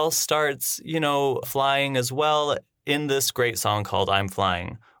everybody else starts, flying as well in this great song called I'm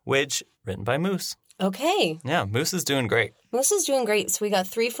Flying, which written by Moose. Okay. Yeah, Moose is doing great. Moose is doing great. So we got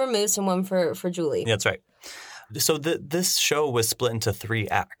 3 for Moose and 1 for Julie. Yeah, that's right. So this show was split into 3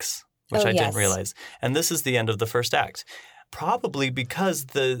 acts, which I didn't realize. And this is the end of the first act. Probably because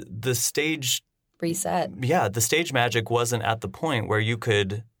the stage reset. Yeah, the stage magic wasn't at the point where you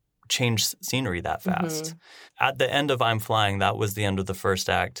could change scenery that fast. At the end of I'm Flying, that was the end of the first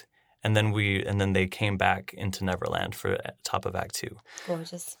act. And then they came back into Neverland for top of Act 2.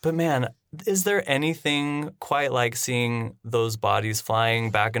 Gorgeous. But man, is there anything quite like seeing those bodies flying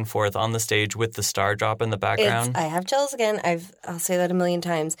back and forth on the stage with the star drop in the background? I have chills again. I'll say that a million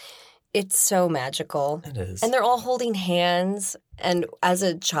times. It's so magical. It is. And they're all holding hands. And as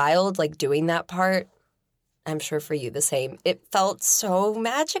a child, doing that part, I'm sure for you the same. It felt so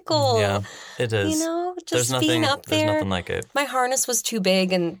magical. Yeah, it is. Just being up there. There's nothing like it. My harness was too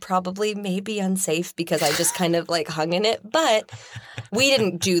big and probably maybe unsafe because I just kind of hung in it. But we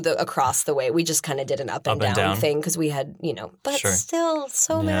didn't do the across the way. We just kind of did an up and down thing because we had, but still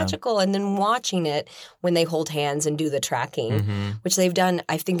so magical. And then watching it when they hold hands and do the tracking, which they've done,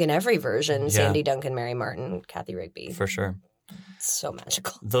 I think, in every version. Sandy Duncan, Mary Martin, Kathy Rigby. For sure. So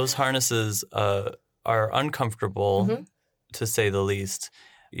magical. Those harnesses are uncomfortable, to say the least.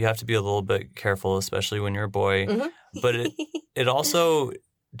 You have to be a little bit careful, especially when you're a boy. But it also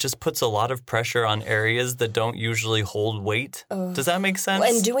just puts a lot of pressure on areas that don't usually hold weight. Does that make sense?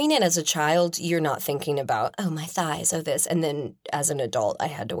 And doing it as a child, you're not thinking about, my thighs or this. And then as an adult, I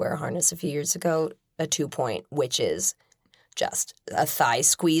had to wear a harness a few years ago, a 2-point, which is just a thigh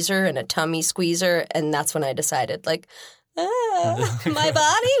squeezer and a tummy squeezer. And that's when I decided, my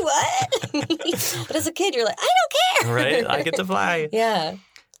body, what? But as a kid, you're like, I don't care. Right? I get to fly. Yeah.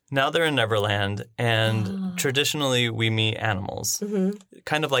 Now they're in Neverland, and traditionally we meet animals,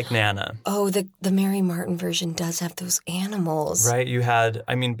 kind of like Nana. Oh, the Mary Martin version does have those animals. Right? You had,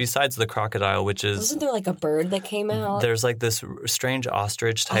 I mean, besides the crocodile, which is... Wasn't there like a bird that came out? There's like this strange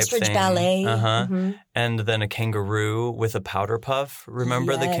ostrich type thing. Ostrich ballet. And then a kangaroo with a powder puff.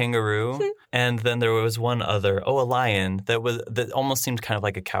 Remember the kangaroo? And then there was one other, a lion that almost seemed kind of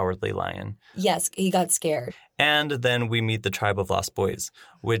like a cowardly lion. Yes, he got scared. And then we meet the tribe of Lost Boys,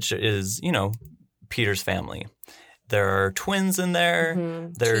 which is, Peter's family. There are twins in there.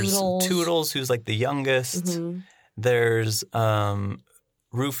 There's Toodles, who's like the youngest. There's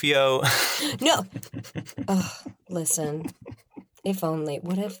Rufio. No. Oh, listen. If only.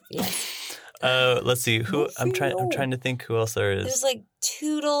 What if? Yes. Let's see. I'm trying to think who else there is. There's like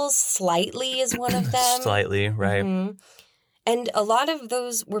Toodles. Slightly is one of them. Slightly, right? And a lot of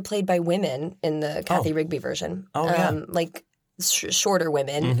those were played by women in the Kathy Rigby version. Like shorter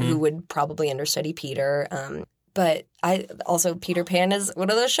women who would probably understudy Peter. But Peter Pan is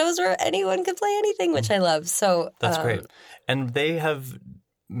one of those shows where anyone can play anything, which I love. So that's great. And they have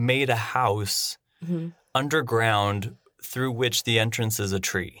made a house underground through which the entrance is a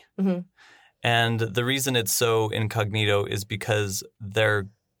tree. And the reason it's so incognito is because their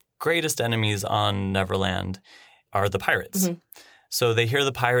greatest enemies on Neverland are the pirates. So they hear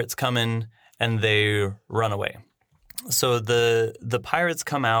the pirates coming and they run away. So the pirates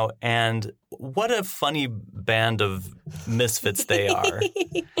come out, and what a funny band of misfits they are.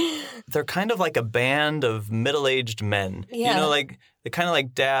 They're kind of like a band of middle-aged men. Yeah. They're kind of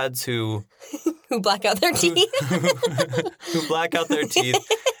like dads who black out their teeth. who black out their teeth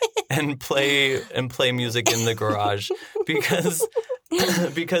and play music in the garage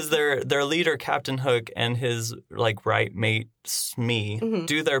because their leader Captain Hook and his right mate Smee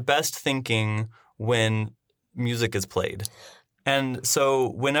do their best thinking when music is played. And so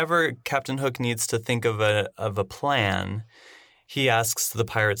whenever Captain Hook needs to think of a plan, he asks the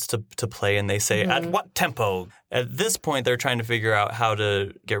pirates to play, and they say, at what tempo? At this point, they're trying to figure out how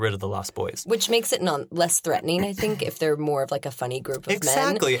to get rid of the Lost Boys. Which makes it less threatening, I think, if they're more of like a funny group of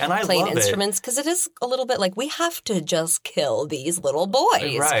men and I playing love instruments. Because it is a little bit like, we have to just kill these little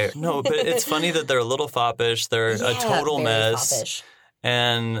boys. Right. No, but it's funny that they're a little foppish. They're a total mess. Foppish.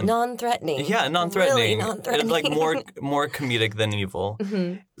 And non-threatening. Yeah, non-threatening. Really non-threatening. Like more comedic than evil.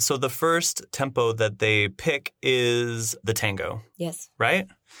 So the first tempo that they pick is the tango. Yes. Right?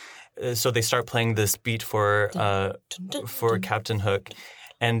 So they start playing this beat for Captain Hook,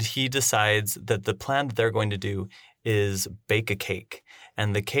 and he decides that the plan that they're going to do is bake a cake.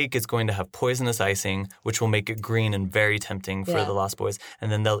 And the cake is going to have poisonous icing, which will make it green and very tempting for the Lost Boys.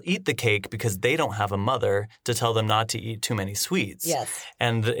 And then they'll eat the cake because they don't have a mother to tell them not to eat too many sweets. Yes.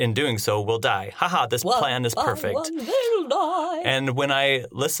 And in doing so, we'll die. Haha, this plan is perfect. They'll die. And when I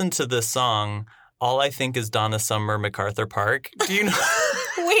listen to this song, all I think is Donna Summer, MacArthur Park. Do you know?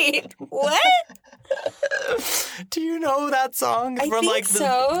 Wait, what? Do you know that song from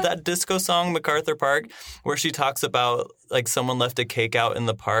that disco song MacArthur Park, where she talks about someone left a cake out in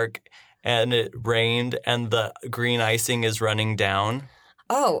the park and it rained and the green icing is running down?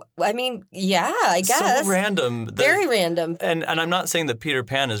 Oh, I mean, yeah, I guess. So random. Very random. And I'm not saying that Peter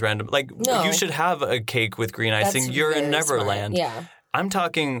Pan is random. No. You should have a cake with green icing. That's You're in very Neverland. Smart. Yeah. I'm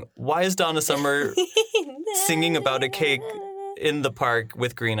talking, why is Donna Summer singing about a cake in the park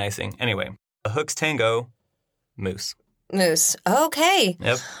with green icing? Anyway, Hook's Tango, Moose. Moose. Okay.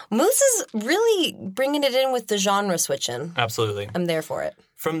 Yep. Moose is really bringing it in with the genre switching. Absolutely. I'm there for it.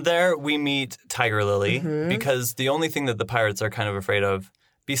 From there, we meet Tiger Lily because the only thing that the pirates are kind of afraid of,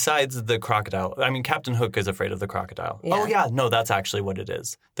 besides the crocodile, I mean, Captain Hook is afraid of the crocodile. Yeah. Oh, yeah. No, that's actually what it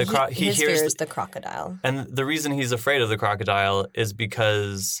is. He hears the crocodile. And the reason he's afraid of the crocodile is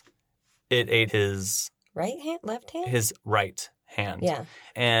because it ate his... Right hand? Left hand? His right hand. Yeah.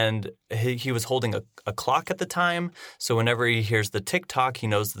 And he was holding a clock at the time, so whenever he hears the tick-tock, he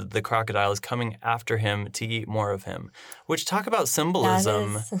knows that the crocodile is coming after him to eat more of him. Which, talk about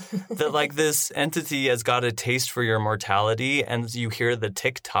symbolism, that this entity has got a taste for your mortality, and you hear the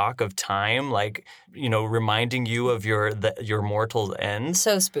tick-tock of time, reminding you of your mortal end.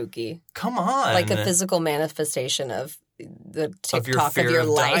 So spooky. Come on. Like a physical manifestation of the tick-tock of your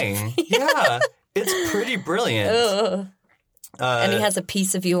life. Dying. Yeah. It's pretty brilliant. Ugh. And he has a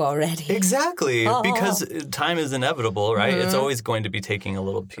piece of you already. Exactly. Because time is inevitable, right? It's always going to be taking a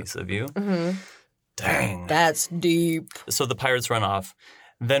little piece of you. Dang. That's deep. So the pirates run off.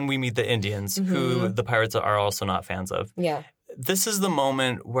 Then we meet the Indians, who the pirates are also not fans of. Yeah. This is the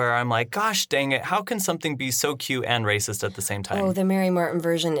moment where I'm like, gosh, dang it. How can something be so cute and racist at the same time? Oh, the Mary Martin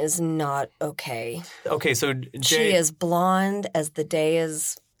version is not okay. Okay, so she is blonde as the day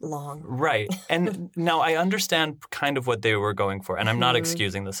is long. Right. And now I understand kind of what they were going for, and I'm not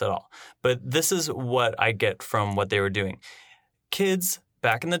excusing this at all. But this is what I get from what they were doing. Kids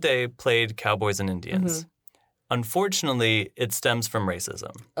back in the day played cowboys and Indians. Unfortunately, it stems from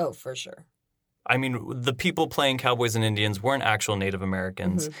racism. Oh, for sure. I mean, the people playing cowboys and Indians weren't actual Native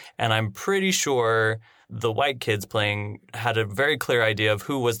Americans. And I'm pretty sure the white kids playing had a very clear idea of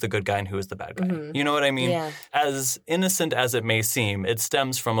who was the good guy and who was the bad guy. You know what I mean? Yeah. As innocent as it may seem, it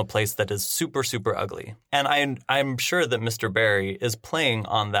stems from a place that is super, super ugly. And I'm sure that Mr. Barry is playing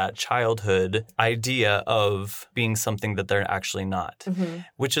on that childhood idea of being something that they're actually not,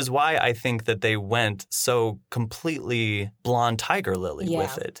 which is why I think that they went so completely blonde tiger lily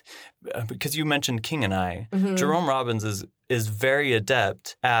with it. Because you mentioned King and I. Jerome Robbins is very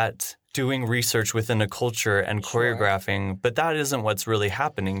adept at doing research within a culture and choreographing, but that isn't what's really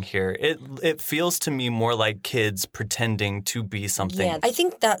happening here. It feels to me more like kids pretending to be something. Yeah, I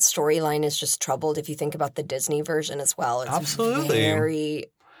think that storyline is just troubled if you think about the Disney version as well. It's Absolutely. very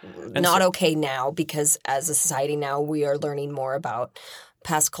not okay now because as a society now we are learning more about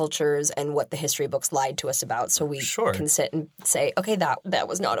past cultures and what the history books lied to us about. So we can sit and say, okay, that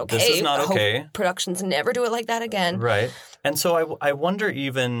was not okay. This is not okay. Hope productions never do it like that again. Right. And so I wonder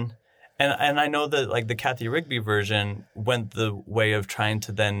even, and I know that like the Kathy Rigby version went the way of trying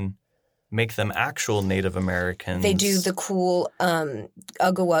to then make them actual Native Americans. They do the cool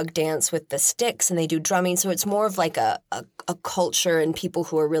ugga-wug dance with the sticks and they do drumming. So it's more of like a culture and people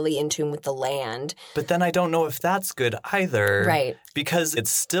who are really in tune with the land. But then I don't know if that's good either. Right. Because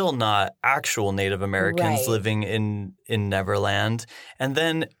it's still not actual Native Americans living in Neverland. And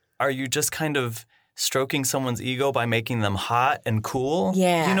then are you just kind of stroking someone's ego by making them hot and cool?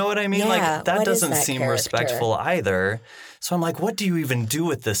 Yeah. You know what I mean? Yeah. Like that What is doesn't that seem character? respectful either. So I'm like, what do you even do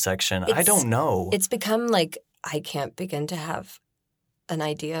with this section? I don't know. It's become like I can't begin to have an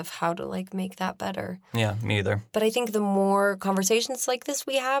idea of how to like make that better. Yeah, me either. But I think the more conversations like this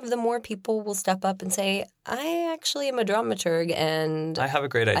we have, the more people will step up and say, I actually am a dramaturg and I have a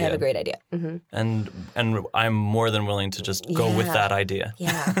great idea. I have a great idea. And I'm more than willing to just go with that idea.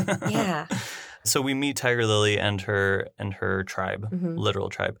 Yeah. Yeah. So we meet Tiger Lily and her tribe, literal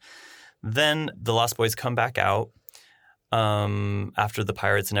tribe. Then the Lost Boys come back out after the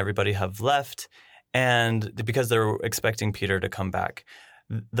pirates and everybody have left, and because they're expecting Peter to come back.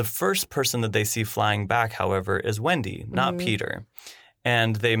 The first person that they see flying back, however, is Wendy, not Peter.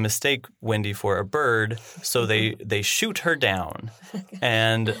 And they mistake Wendy for a bird, so they shoot her down,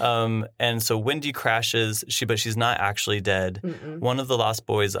 and so Wendy crashes. But she's not actually dead. One of the Lost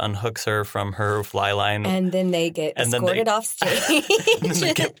Boys unhooks her from her fly line, and then they get escorted off stage. And then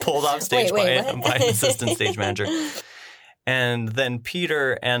they get pulled off stage by an assistant stage manager. And then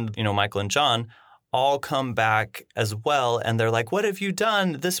Peter and Michael and John all come back as well, and they're like, what have you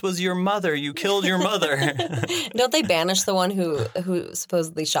done? This was your mother. You killed your mother. Don't they banish the one who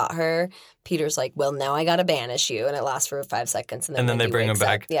supposedly shot her? Peter's like, well, now I got to banish you, and it lasts for 5 seconds. And then they bring him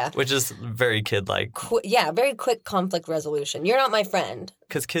back, yeah, which is very kid-like. Very quick conflict resolution. You're not my friend.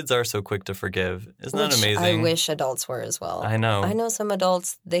 Because kids are so quick to forgive. Isn't that amazing? I wish adults were as well. I know. I know some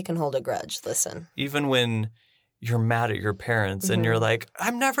adults, they can hold a grudge. Listen. Even when you're mad at your parents and you're like,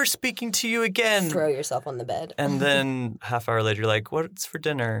 I'm never speaking to you again. Throw yourself on the bed. And then half hour later, you're like, what's for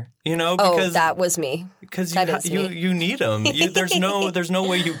dinner? Because that was me. Because you need them. There's no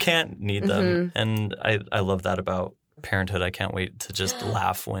way you can't need them. And I love that about parenthood. I can't wait to just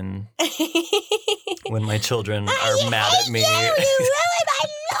laugh when my children are mad at me. You ruined my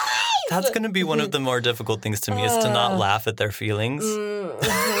life! That's going to be one of the more difficult things to me is to not laugh at their feelings.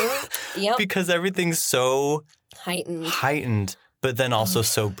 Yep. Because everything's so heightened, but then also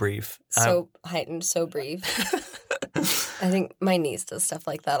so brief. Heightened, so brief. I think my niece does stuff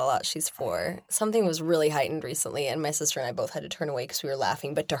like that a lot. She's 4. Something was really heightened recently, and my sister and I both had to turn away because we were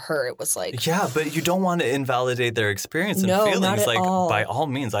laughing. But to her, it was like... Yeah, but you don't want to invalidate their experience and feelings. Not at all. By all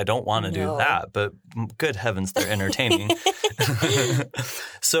means, I don't want to do that. But good heavens, they're entertaining.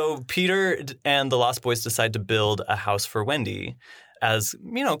 So Peter and the Lost Boys decide to build a house for Wendy as,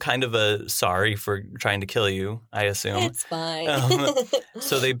 kind of a sorry for trying to kill you, I assume. It's fine.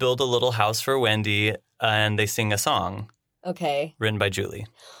 So they build a little house for Wendy, and they sing a song. Okay. Written by Julie.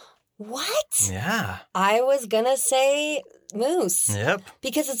 What? Yeah. I was going to say Moose. Yep.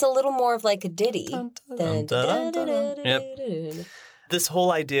 Because it's a little more of like a ditty. Yep. This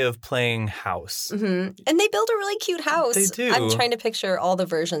whole idea of playing house. And they build a really cute house. They do. I'm trying to picture all the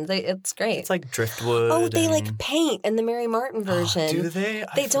versions. It's great. It's like driftwood. Oh, they like paint in the Mary Martin version. Do they?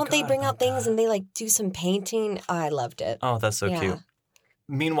 They bring out things and they like do some painting. Oh, I loved it. Oh, that's so cute.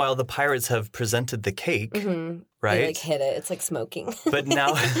 meanwhile, the pirates have presented the cake, right? They like hit it. It's like smoking. But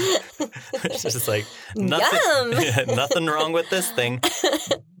now it's just like nothing wrong with this thing.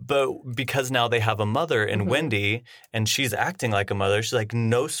 But because now they have a mother in Wendy, and she's acting like a mother, she's like,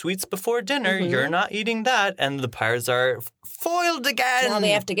 no sweets before dinner. You're not eating that. And the pirates are foiled again. Now they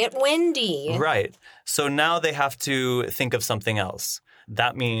have to get Wendy. Right. So now they have to think of something else.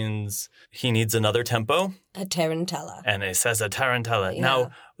 That means he needs another tempo. A tarantella. And it says a tarantella. Yeah.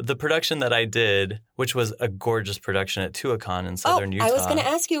 Now, the production that I did, which was a gorgeous production at Tuacahn in southern Utah. I was going to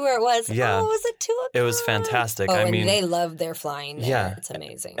ask you where it was. Yeah. Oh, was it Tuacahn? It was fantastic. Oh, I and mean, they love their flying there. Yeah. It's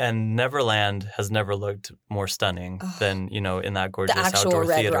amazing. And Neverland has never looked more stunning than, in that gorgeous actual outdoor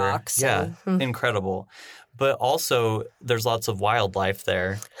Red theater. Rocks. Yeah, incredible. But also, there's lots of wildlife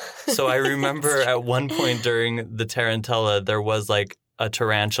there. So I remember at one point during the tarantella, there was like a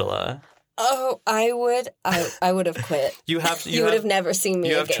tarantula. Oh, I would have quit. You would have never seen me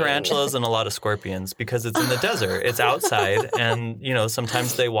again. You have tarantulas and a lot of scorpions because it's in the desert. It's outside, and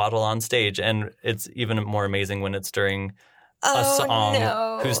sometimes they waddle on stage, and it's even more amazing when it's during a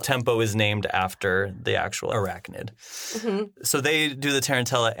song whose tempo is named after the actual arachnid. So they do the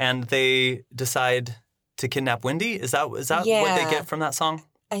tarantella, and they decide to kidnap Wendy. Is that what they get from that song?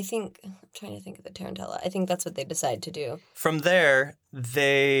 I'm trying to think of the tarantella. I think that's what they decide to do. From there,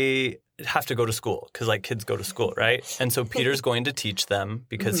 they have to go to school because kids go to school, right? And so Peter's going to teach them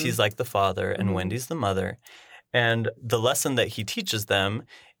because he's like the father and Wendy's the mother. And the lesson that he teaches them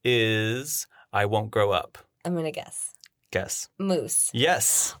is, I won't grow up. I'm going to guess. Guess. Moose.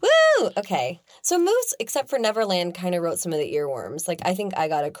 Yes. Woo! Okay. So Moose, except for Neverland, kind of wrote some of the earworms. I think I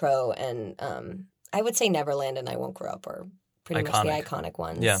Got a Crow and I would say Neverland and I Won't Grow Up are pretty much the iconic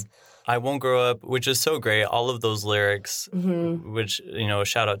ones. Yeah. I Won't Grow Up, which is so great. All of those lyrics, which,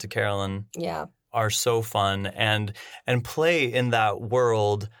 shout out to Carolyn, are so fun and play in that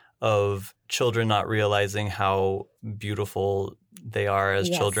world of children not realizing how beautiful they are as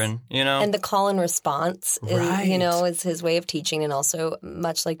children, And the call and response is his way of teaching, and also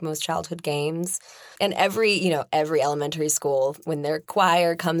much like most childhood games. And every elementary school, when their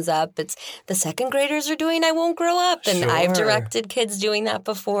choir comes up, it's the second graders are doing I Won't Grow Up. And I've directed kids doing that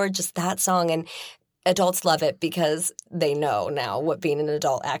before, just that song. And adults love it because they know now what being an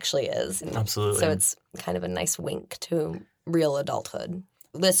adult actually is. And absolutely. So it's kind of a nice wink to real adulthood.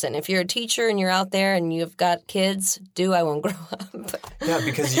 Listen, if you're a teacher and you're out there and you've got kids, do I Won't Grow Up. Yeah,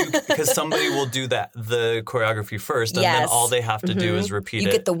 because somebody will do the choreography first, and then all they have to do is repeat it.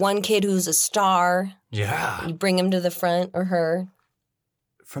 You get the one kid who's a star. Yeah. You bring him to the front, or her.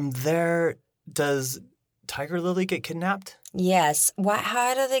 From there, does Tiger Lily get kidnapped? Yes.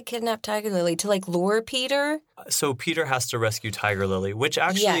 How do they kidnap Tiger Lily? To lure Peter? So Peter has to rescue Tiger Lily, which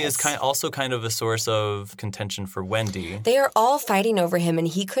actually is also kind of a source of contention for Wendy. They are all fighting over him, and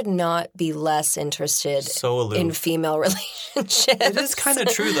he could not be less interested in female relationships. It is kind of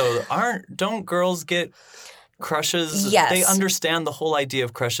true, though. Don't girls get crushes? Yes. They understand the whole idea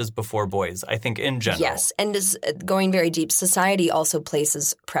of crushes before boys, I think, in general. Yes, and is going very deep. Society also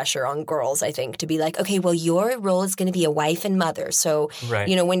places pressure on girls, I think, to be like, okay, well, your role is going to be a wife and mother. So,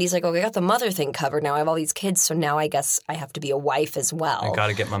 Wendy's like, I got the mother thing covered now. I have all these kids, so now I guess I have to be a wife as well. I got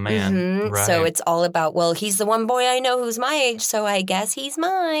to get my man. Right. So it's all about, well, he's the one boy I know who's my age, so I guess he's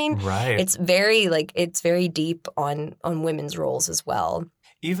mine. Right. It's very deep on women's roles as well.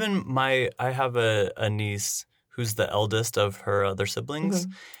 Even I have a niece who's the eldest of her other siblings,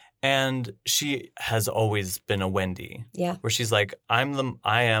 and she has always been a Wendy. Yeah. Where she's like, I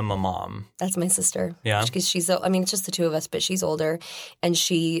am a mom. That's my sister. Yeah. Because it's just the two of us, but she's older, and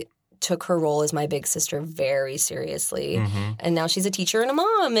she took her role as my big sister very seriously. And now she's a teacher and a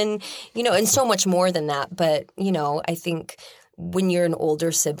mom and, and so much more than that. But, I think when you're an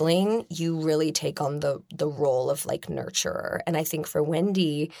older sibling, you really take on the role of nurturer. And I think for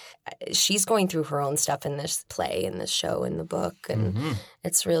Wendy, she's going through her own stuff in this play, in this show, in the book. And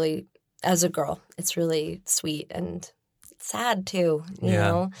it's really, as a girl, it's really sweet and sad too. You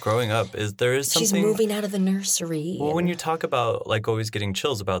know? Growing up, there is something. She's moving out of the nursery. Well, when you talk about always getting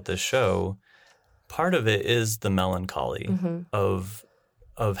chills about this show, part of it is the melancholy of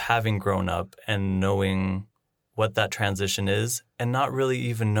having grown up and knowing what that transition is and not really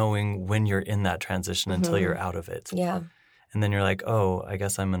even knowing when you're in that transition until you're out of it. Yeah. And then you're like, oh, I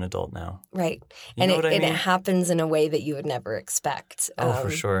guess I'm an adult now. Right. You know what I mean? And it happens in a way that you would never expect. Oh, for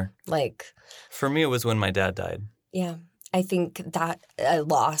sure. For me, it was when my dad died. Yeah. I think that a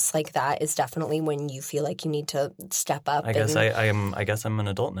loss like that is definitely when you feel like you need to step up. I guess I guess I'm an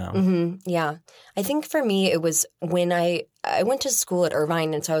adult now. Yeah. I think for me it was when I went to school at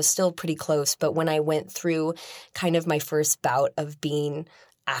Irvine, and so I was still pretty close. But when I went through kind of my first bout of being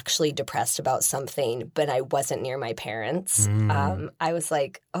actually depressed about something, but I wasn't near my parents, I was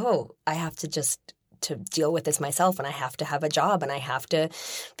like, oh, I have to deal with this myself, and I have to have a job, and I have to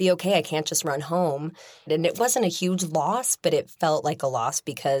be okay. I can't just run home. And it wasn't a huge loss, but it felt like a loss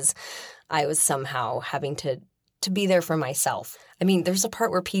because I was somehow having to be there for myself. I mean, there's a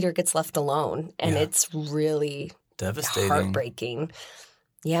part where Peter gets left alone, and it's really devastating, heartbreaking.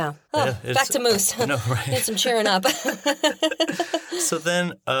 Yeah. Oh, yeah, back to Moose. I know, right? Need some cheering up. So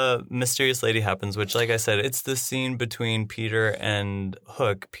then a mysterious lady happens, which, like I said, it's the scene between Peter and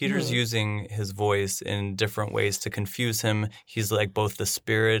Hook. Peter's using his voice in different ways to confuse him. He's like both the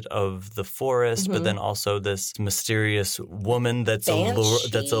spirit of the forest, but then also this mysterious woman that's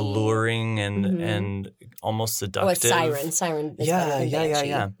alluring and almost seductive. Oh, a siren. Is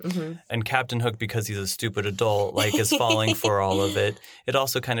Yeah. And Captain Hook, because he's a stupid adult, like is falling for all of it. It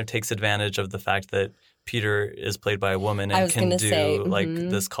also kind of takes advantage of the fact that Peter is played by a woman and can do like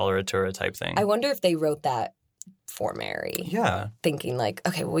this coloratura type thing. I wonder if they wrote that for Mary. Yeah. Thinking like,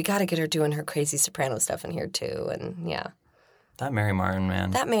 okay, well, we got to get her doing her crazy soprano stuff in here too. And yeah. That Mary Martin,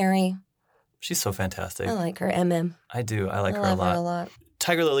 man. That Mary. She's so fantastic. I like her. MM. I do. I like her a lot.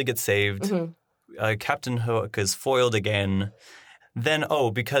 Tiger Lily gets saved. Captain Hook is foiled again. Then,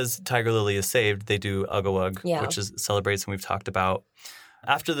 because Tiger Lily is saved, they do Ugga Wug, which is celebrates, and we've talked about.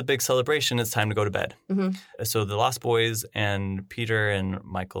 After the big celebration, it's time to go to bed. So the Lost Boys and Peter and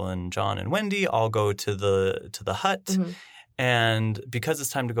Michael and John and Wendy all go to the hut. And because it's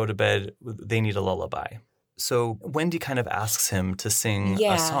time to go to bed, they need a lullaby. So Wendy kind of asks him to sing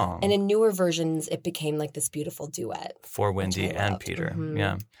a song. And in newer versions, it became like this beautiful duet. For Wendy and Peter,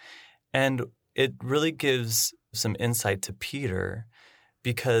 yeah. And it really gives some insight to Peter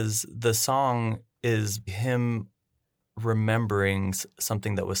because the song is him remembering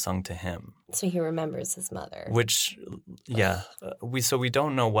something that was sung to him. So he remembers his mother. Which, we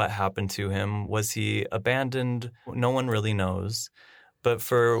don't know what happened to him. Was he abandoned? No one really knows. But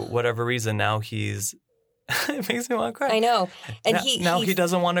for whatever reason, now he's it makes me want to cry. I know. And he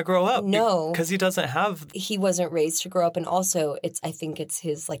doesn't want to grow up. No. Because he doesn't have... He wasn't raised to grow up. And also, I think it's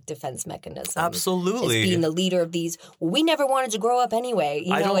his like defense mechanism. Absolutely. It's being the leader of these. We never wanted to grow up anyway.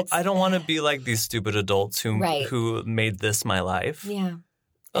 I don't want to be like these stupid adults who made this my life. Yeah.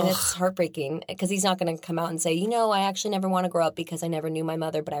 And it's heartbreaking because he's not going to come out and say, I actually never want to grow up because I never knew my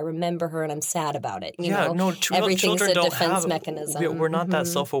mother, but I remember her and I'm sad about it. Everything's a defense mechanism. We're not that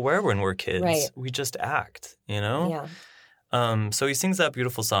self-aware when we're kids. Right. We just act, Yeah. So he sings that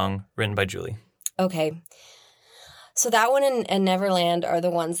beautiful song written by Julie. Okay. So that one and Neverland are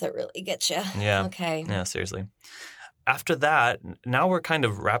the ones that really get you. Yeah. Okay. Yeah, seriously. After that, now we're kind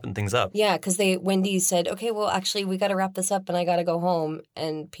of wrapping things up. Yeah, because Wendy said, okay, well, actually, we got to wrap this up and I got to go home.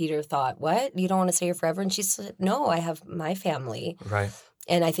 And Peter thought, what? You don't want to stay here forever? And she said, no, I have my family. Right.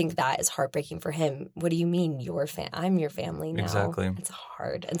 And I think that is heartbreaking for him. What do you mean I'm your family now? Exactly. It's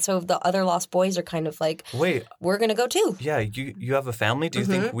hard. And so the other Lost Boys are kind of like, wait, we're going to go too. Yeah, you have a family? Do you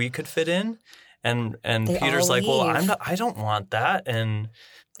think we could fit in? And Peter's like, well, I don't want that. And...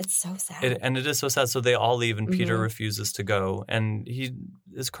 It's so sad. It is so sad. So they all leave and Peter refuses to go. And he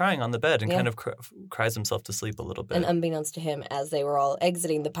is crying on the bed and kind of cries himself to sleep a little bit. And unbeknownst to him, as they were all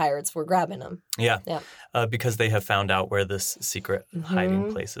exiting, the pirates were grabbing him. Yeah. Because they have found out where this secret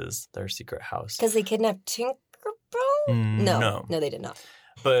hiding place is, their secret house. Because they kidnapped Tinkerbell? No, they did not.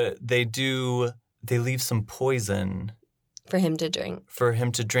 But they leave some poison. For him to drink.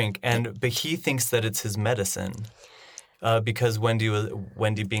 But he thinks that it's his medicine. Because Wendy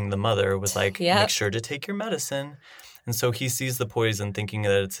being the mother was like, make sure to take your medicine. And so he sees the poison thinking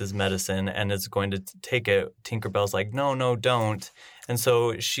that it's his medicine and is going to take it. Tinkerbell's like, no, don't. And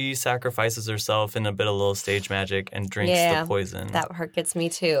so she sacrifices herself in a bit of little stage magic and drinks the poison. That part gets me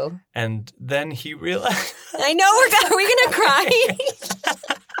too. And then he realized... I know, are we going to cry?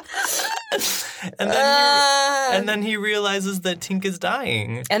 And then he realizes that Tink is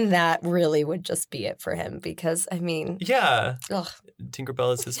dying. And that really would just be it for him because, I mean... Yeah. Ugh.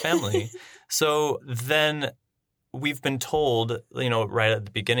 Tinkerbell is his family. So then we've been told, right at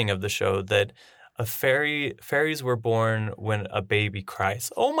the beginning of the show that fairies were born when a baby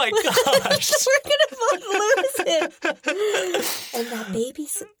cries. Oh my gosh. We're going to lose it. And that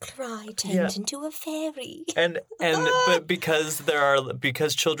baby's cry turned into a fairy. But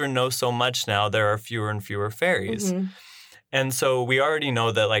because children know so much now, there are fewer and fewer fairies. And so we already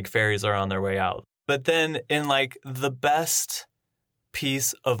know that like fairies are on their way out. But then in like the best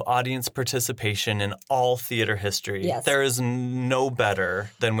piece of audience participation in all theater history, Yes. there is no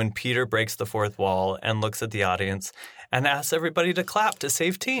better than when Peter breaks the fourth wall and looks at the audience and asks everybody to clap to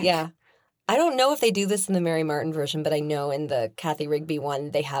save Tink. Yeah. I don't know if they do this in the Mary Martin version, but I know in the Kathy Rigby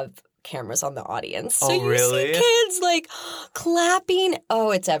one, they have cameras on the audience. So you really? see kids like clapping.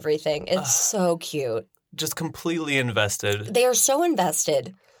 Oh, it's everything. It's so cute. Just completely invested. They are so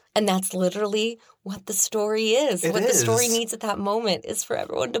invested. And that's literally what the story is. It what is. the story needs at that moment is for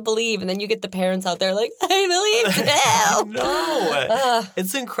everyone to believe. And then you get the parents out there like, I believe now. No.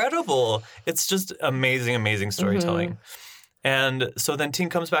 It's incredible. It's just amazing, amazing storytelling. And so then Tink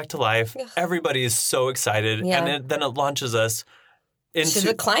comes back to life. Everybody is so excited. Yeah. And then it launches us into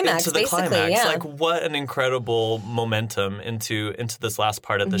the climax, into the basically, climax. yeah. Like what an incredible momentum into this last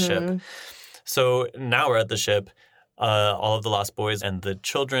part of the ship. So now we're at the ship. All of the Lost Boys and the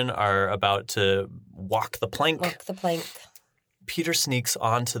children are about to walk the plank. Walk the plank. Peter sneaks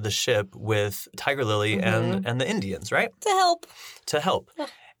onto the ship with Tiger Lily and the Indians, right? To help.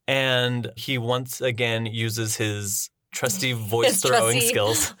 And he once again uses his trusty voice throwing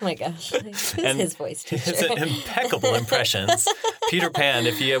skills. Oh my gosh. Who's And his voice teacher? His impeccable impressions. Peter Pan,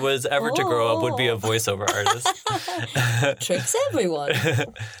 if he was ever to grow up, would be a voiceover artist. Tricks everyone.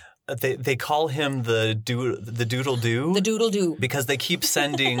 They call him the Doodle Doo. The Doodle Doo. Because they keep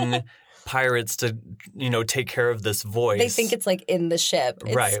sending pirates to, take care of this voice. They think it's like in the ship.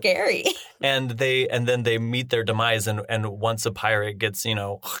 It's Right. scary. And then they meet their demise, and once a pirate gets,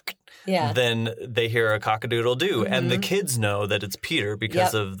 Yeah. then they hear a cock-a-doodle-doo. And the kids know that it's Peter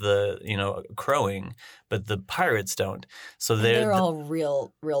because of the, crowing, but the pirates don't. So They're all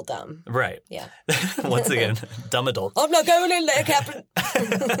real dumb. right. Yeah. Once again, dumb adults. I'm not going in there, Captain.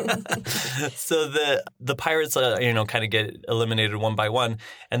 So the pirates, kind of get eliminated one by one.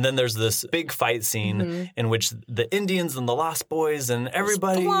 And then there's this big fight scene in which the Indians and the Lost Boys and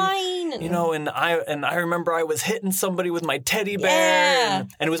everybody, flying and- and I remember I was hitting somebody with my teddy bear. Yeah.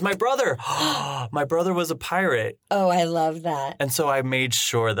 And it was my brother. My brother was a pirate. Oh, I love that. And so I made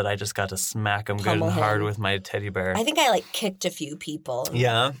sure that I just got to smack him good Pummel and hard him. with my teddy bear. I think I kicked a few people.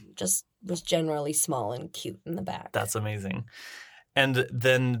 Yeah. Just was generally small and cute in the back. That's amazing. And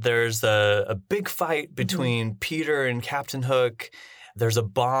then there's a big fight between Peter and Captain Hook. There's a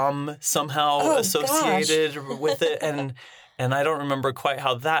bomb somehow associated with it. And I don't remember quite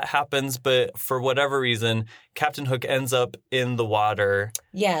how that happens, but for whatever reason, Captain Hook ends up in the water.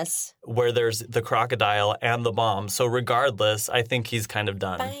 Yes. Where there's the crocodile and the bomb. So regardless, I think he's kind of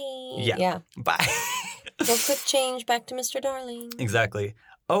done. Bye. Yeah. Bye. So quick change back to Mr. Darling. Exactly.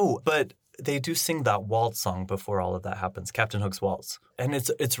 Oh, but they do sing that waltz song before all of that happens, Captain Hook's waltz. And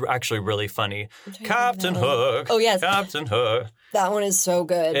it's actually really funny. Captain Hook. Oh, yes. Captain Hook. That one is so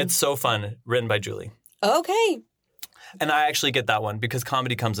good. It's so fun. Written by Julie. Okay. And I actually get that one because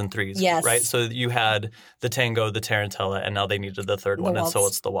comedy comes in threes. Yes. Right? So you had the tango, the tarantella, and now they needed the third one. waltz. And so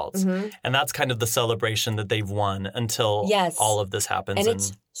it's the waltz. And that's kind of the celebration that they've won until all of this happens. And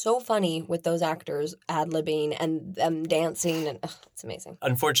it's so funny with those actors ad-libbing and them dancing. And it's amazing.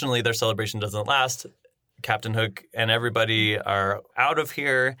 Unfortunately, their celebration doesn't last. Captain Hook and everybody are out of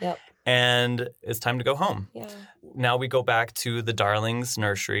here. Yep. And it's time to go home. Yeah. Now we go back to the Darlings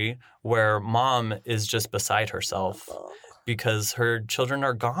nursery where Mom is just beside herself because her children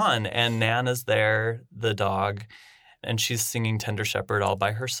are gone and Nan is there, the dog, and she's singing Tender Shepherd all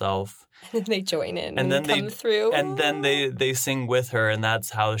by herself. And they join in And then come through. And then they sing with her, and that's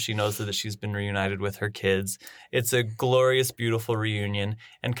how she knows that she's been reunited with her kids. It's a glorious, beautiful reunion,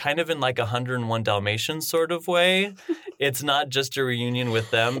 and kind of in like 101 Dalmatians sort of way. It's not just a reunion with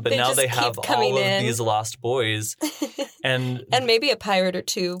them, but now they have all of these lost boys. And maybe a pirate or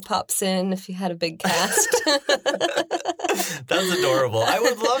two pops in if you had a big cast. That's adorable. I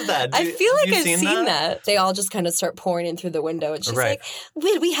would love that. I feel like I've seen that. They all just kind of start pouring in through the window, and she's like,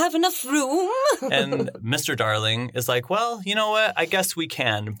 will we have enough room? And Mr. Darling is like, well, you know what? I guess we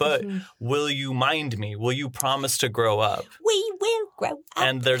can, but will you mind me? Will you promise to grow up? We will grow up.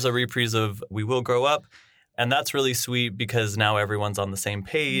 And there's a reprise of We Will Grow Up. And that's really sweet because now everyone's on the same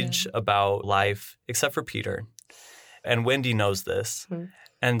page about life, except for Peter. And Wendy knows this.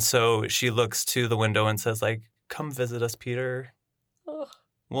 And so she looks to the window and says, like, come visit us, Peter. Oh.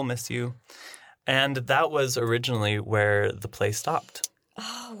 We'll miss you. And that was originally where the play stopped.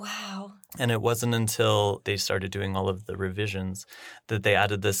 Oh, wow. And it wasn't until they started doing all of the revisions that they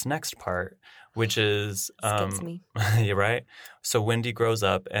added this next part, which is Gets me. you're right. So Wendy grows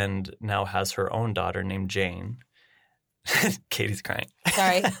up and now has her own daughter named Jane. Katie's crying.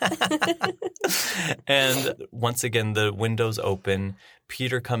 Sorry. And once again, the window's open.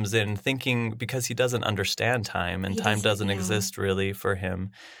 Peter comes in thinking, because he doesn't understand time and time doesn't exist really for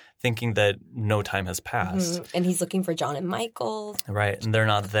him, thinking that no time has passed. And he's looking for John and Michael. Right. And they're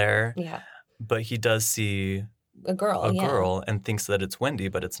not there. Yeah. But he does see a girl and thinks that it's Wendy,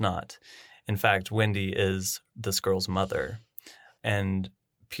 but it's not. In fact, Wendy is this girl's mother. And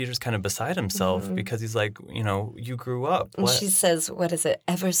Peter's kind of beside himself because he's like, you grew up. And she says, what is it?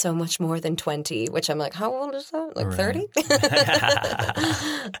 Ever so much more than 20, which I'm like, how old is that? Like 30?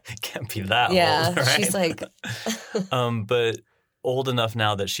 Can't be that old, right? She's like... but old enough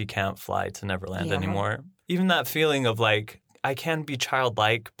now that she can't fly to Neverland anymore. Even that feeling of like, I can be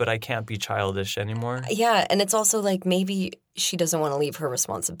childlike, but I can't be childish anymore. Yeah, and it's also like maybe she doesn't want to leave her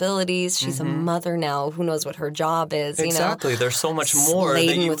responsibilities. She's a mother now. Who knows what her job is, Exactly. There's so much more.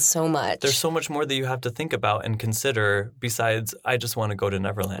 Laden with so much. There's so much more that you have to think about and consider besides, I just want to go to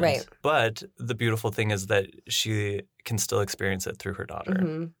Neverland. Right. But the beautiful thing is that she can still experience it through her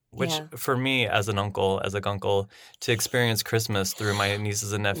daughter. Which for me as a gunkle, to experience Christmas through my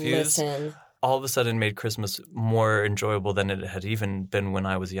nieces and nephews, all of a sudden made Christmas more enjoyable than it had even been when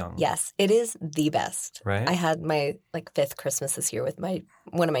I was young. Yes, it is the best. Right? I had my 5th Christmas this year with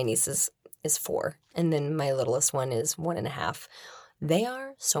one of my nieces is 4, and then my littlest one is 1.5. They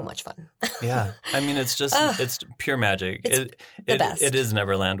are so much fun. Yeah. I mean, it's just, it's pure magic. It's the best. It is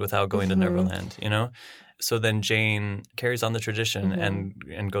Neverland without going to Neverland, So then Jane carries on the tradition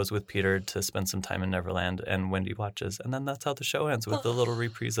and goes with Peter to spend some time in Neverland, and Wendy watches. And then that's how the show ends, with the little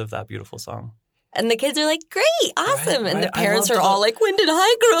reprise of that beautiful song. And the kids are like, great, awesome. Right, and the parents are all like, when did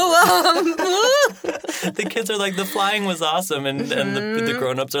I grow up? The kids are like, the flying was awesome. And the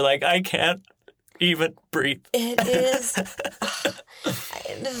grown-ups are like, I can't even breathe. It is.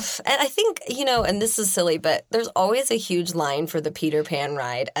 And I think, and this is silly, but there's always a huge line for the Peter Pan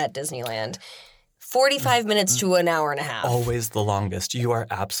ride at Disneyland. 45 minutes to an hour and a half. Always the longest. You are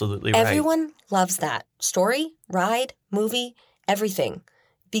absolutely right. Everyone loves that. Story, ride, movie, everything.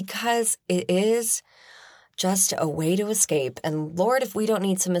 Because it is just a way to escape. And Lord, if we don't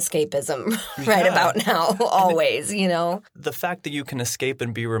need some escapism right about now, always, The fact that you can escape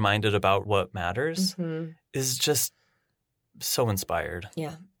and be reminded about what matters is just so inspired.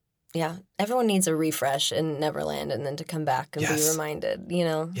 Yeah. Yeah. Everyone needs a refresh in Neverland and then to come back and be reminded,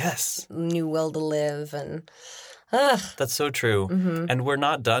 Yes. New will to live and... That's so true. And we're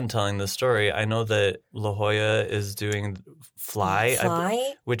not done telling the story. I know that La Jolla is doing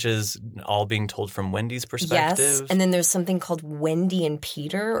Fly, which is all being told from Wendy's perspective. Yes, and then there's something called Wendy and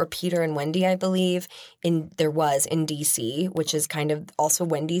Peter, or Peter and Wendy, I believe. There was in D.C., which is kind of also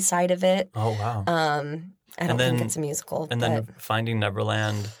Wendy's side of it. Oh, wow. I don't think it's a musical. Then Finding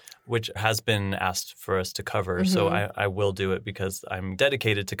Neverland, which has been asked for us to cover. So I will do it because I'm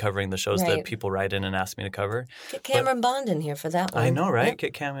dedicated to covering the shows that people write in and ask me to cover. Get Cameron Bond in here for that one. I know, right? Yep.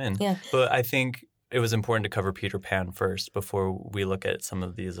 Get Cam in. Yeah. But I think it was important to cover Peter Pan first before we look at some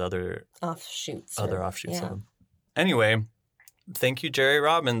of these other offshoots. of them. Anyway, thank you, Jerry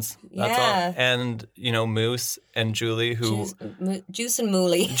Robbins. That's all. And, Moose and Julie, who... Juice and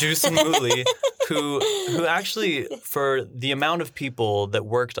Mooley. Juice and Mooley, who actually, for the amount of people that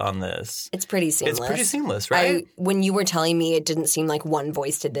worked on this... It's pretty seamless. It's pretty seamless, right? When you were telling me it didn't seem like one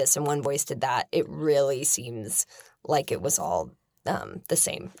voice did this and one voice did that, it really seems like it was all the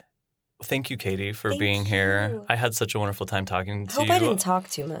same. Thank you, Katie, for being here. I had such a wonderful time talking to you. I hope I didn't talk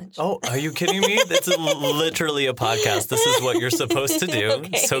too much. Oh, are you kidding me? It's literally a podcast. This is what you're supposed to do.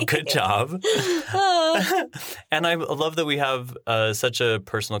 Okay. So good job. And I love that we have such a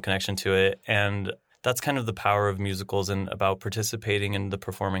personal connection to it. And that's kind of the power of musicals and about participating in the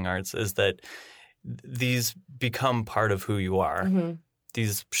performing arts, is that these become part of who you are.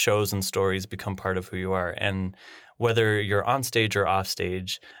 These shows and stories become part of who you are. And whether you're on stage or off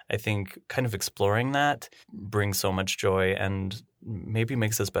stage, I think kind of exploring that brings so much joy and maybe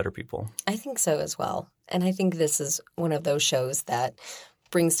makes us better people. I think so as well. And I think this is one of those shows that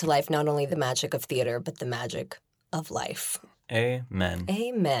brings to life not only the magic of theater, but the magic of life. Amen.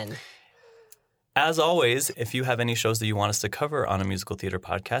 Amen. As always, if you have any shows that you want us to cover on a musical theater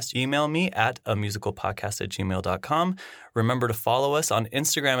podcast, email me at amusicalpodcast@gmail.com. Remember to follow us on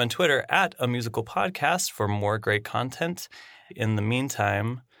Instagram and Twitter at amusicalpodcast for more great content. In the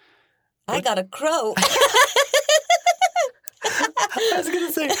meantime... I got a crow. I was going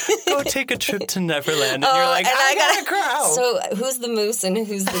to say, go take a trip to Neverland. And you're like, I got a crow. So who's the moose and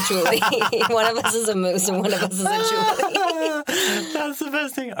who's the Julie? One of us is a moose and one of us is a Julie. That's the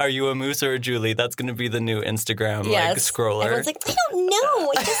best thing. Are you a moose or a Julie? That's going to be the new Instagram scroller. Everyone's like, I don't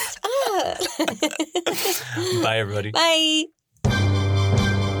know. I just... Bye, everybody. Bye.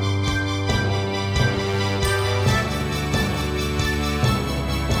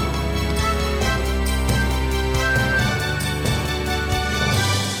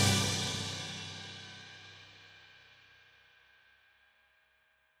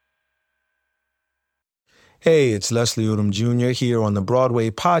 Hey, it's Leslie Odom Jr. here on the Broadway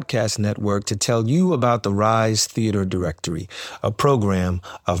Podcast Network to tell you about the Rise Theater Directory, a program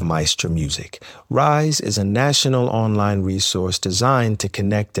of Maestro Music. Rise is a national online resource designed to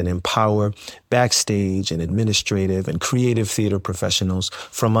connect and empower backstage and administrative and creative theater professionals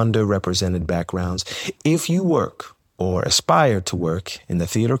from underrepresented backgrounds. If you work or aspire to work in the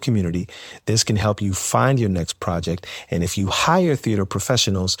theater community, this can help you find your next project. And if you hire theater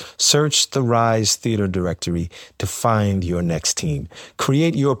professionals, search the Rise Theater Directory to find your next team.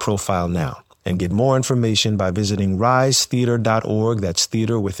 Create your profile now and get more information by visiting risetheater.org. That's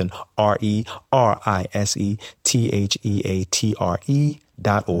theater with an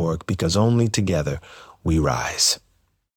RERISETHEATRE.org, because only together we rise.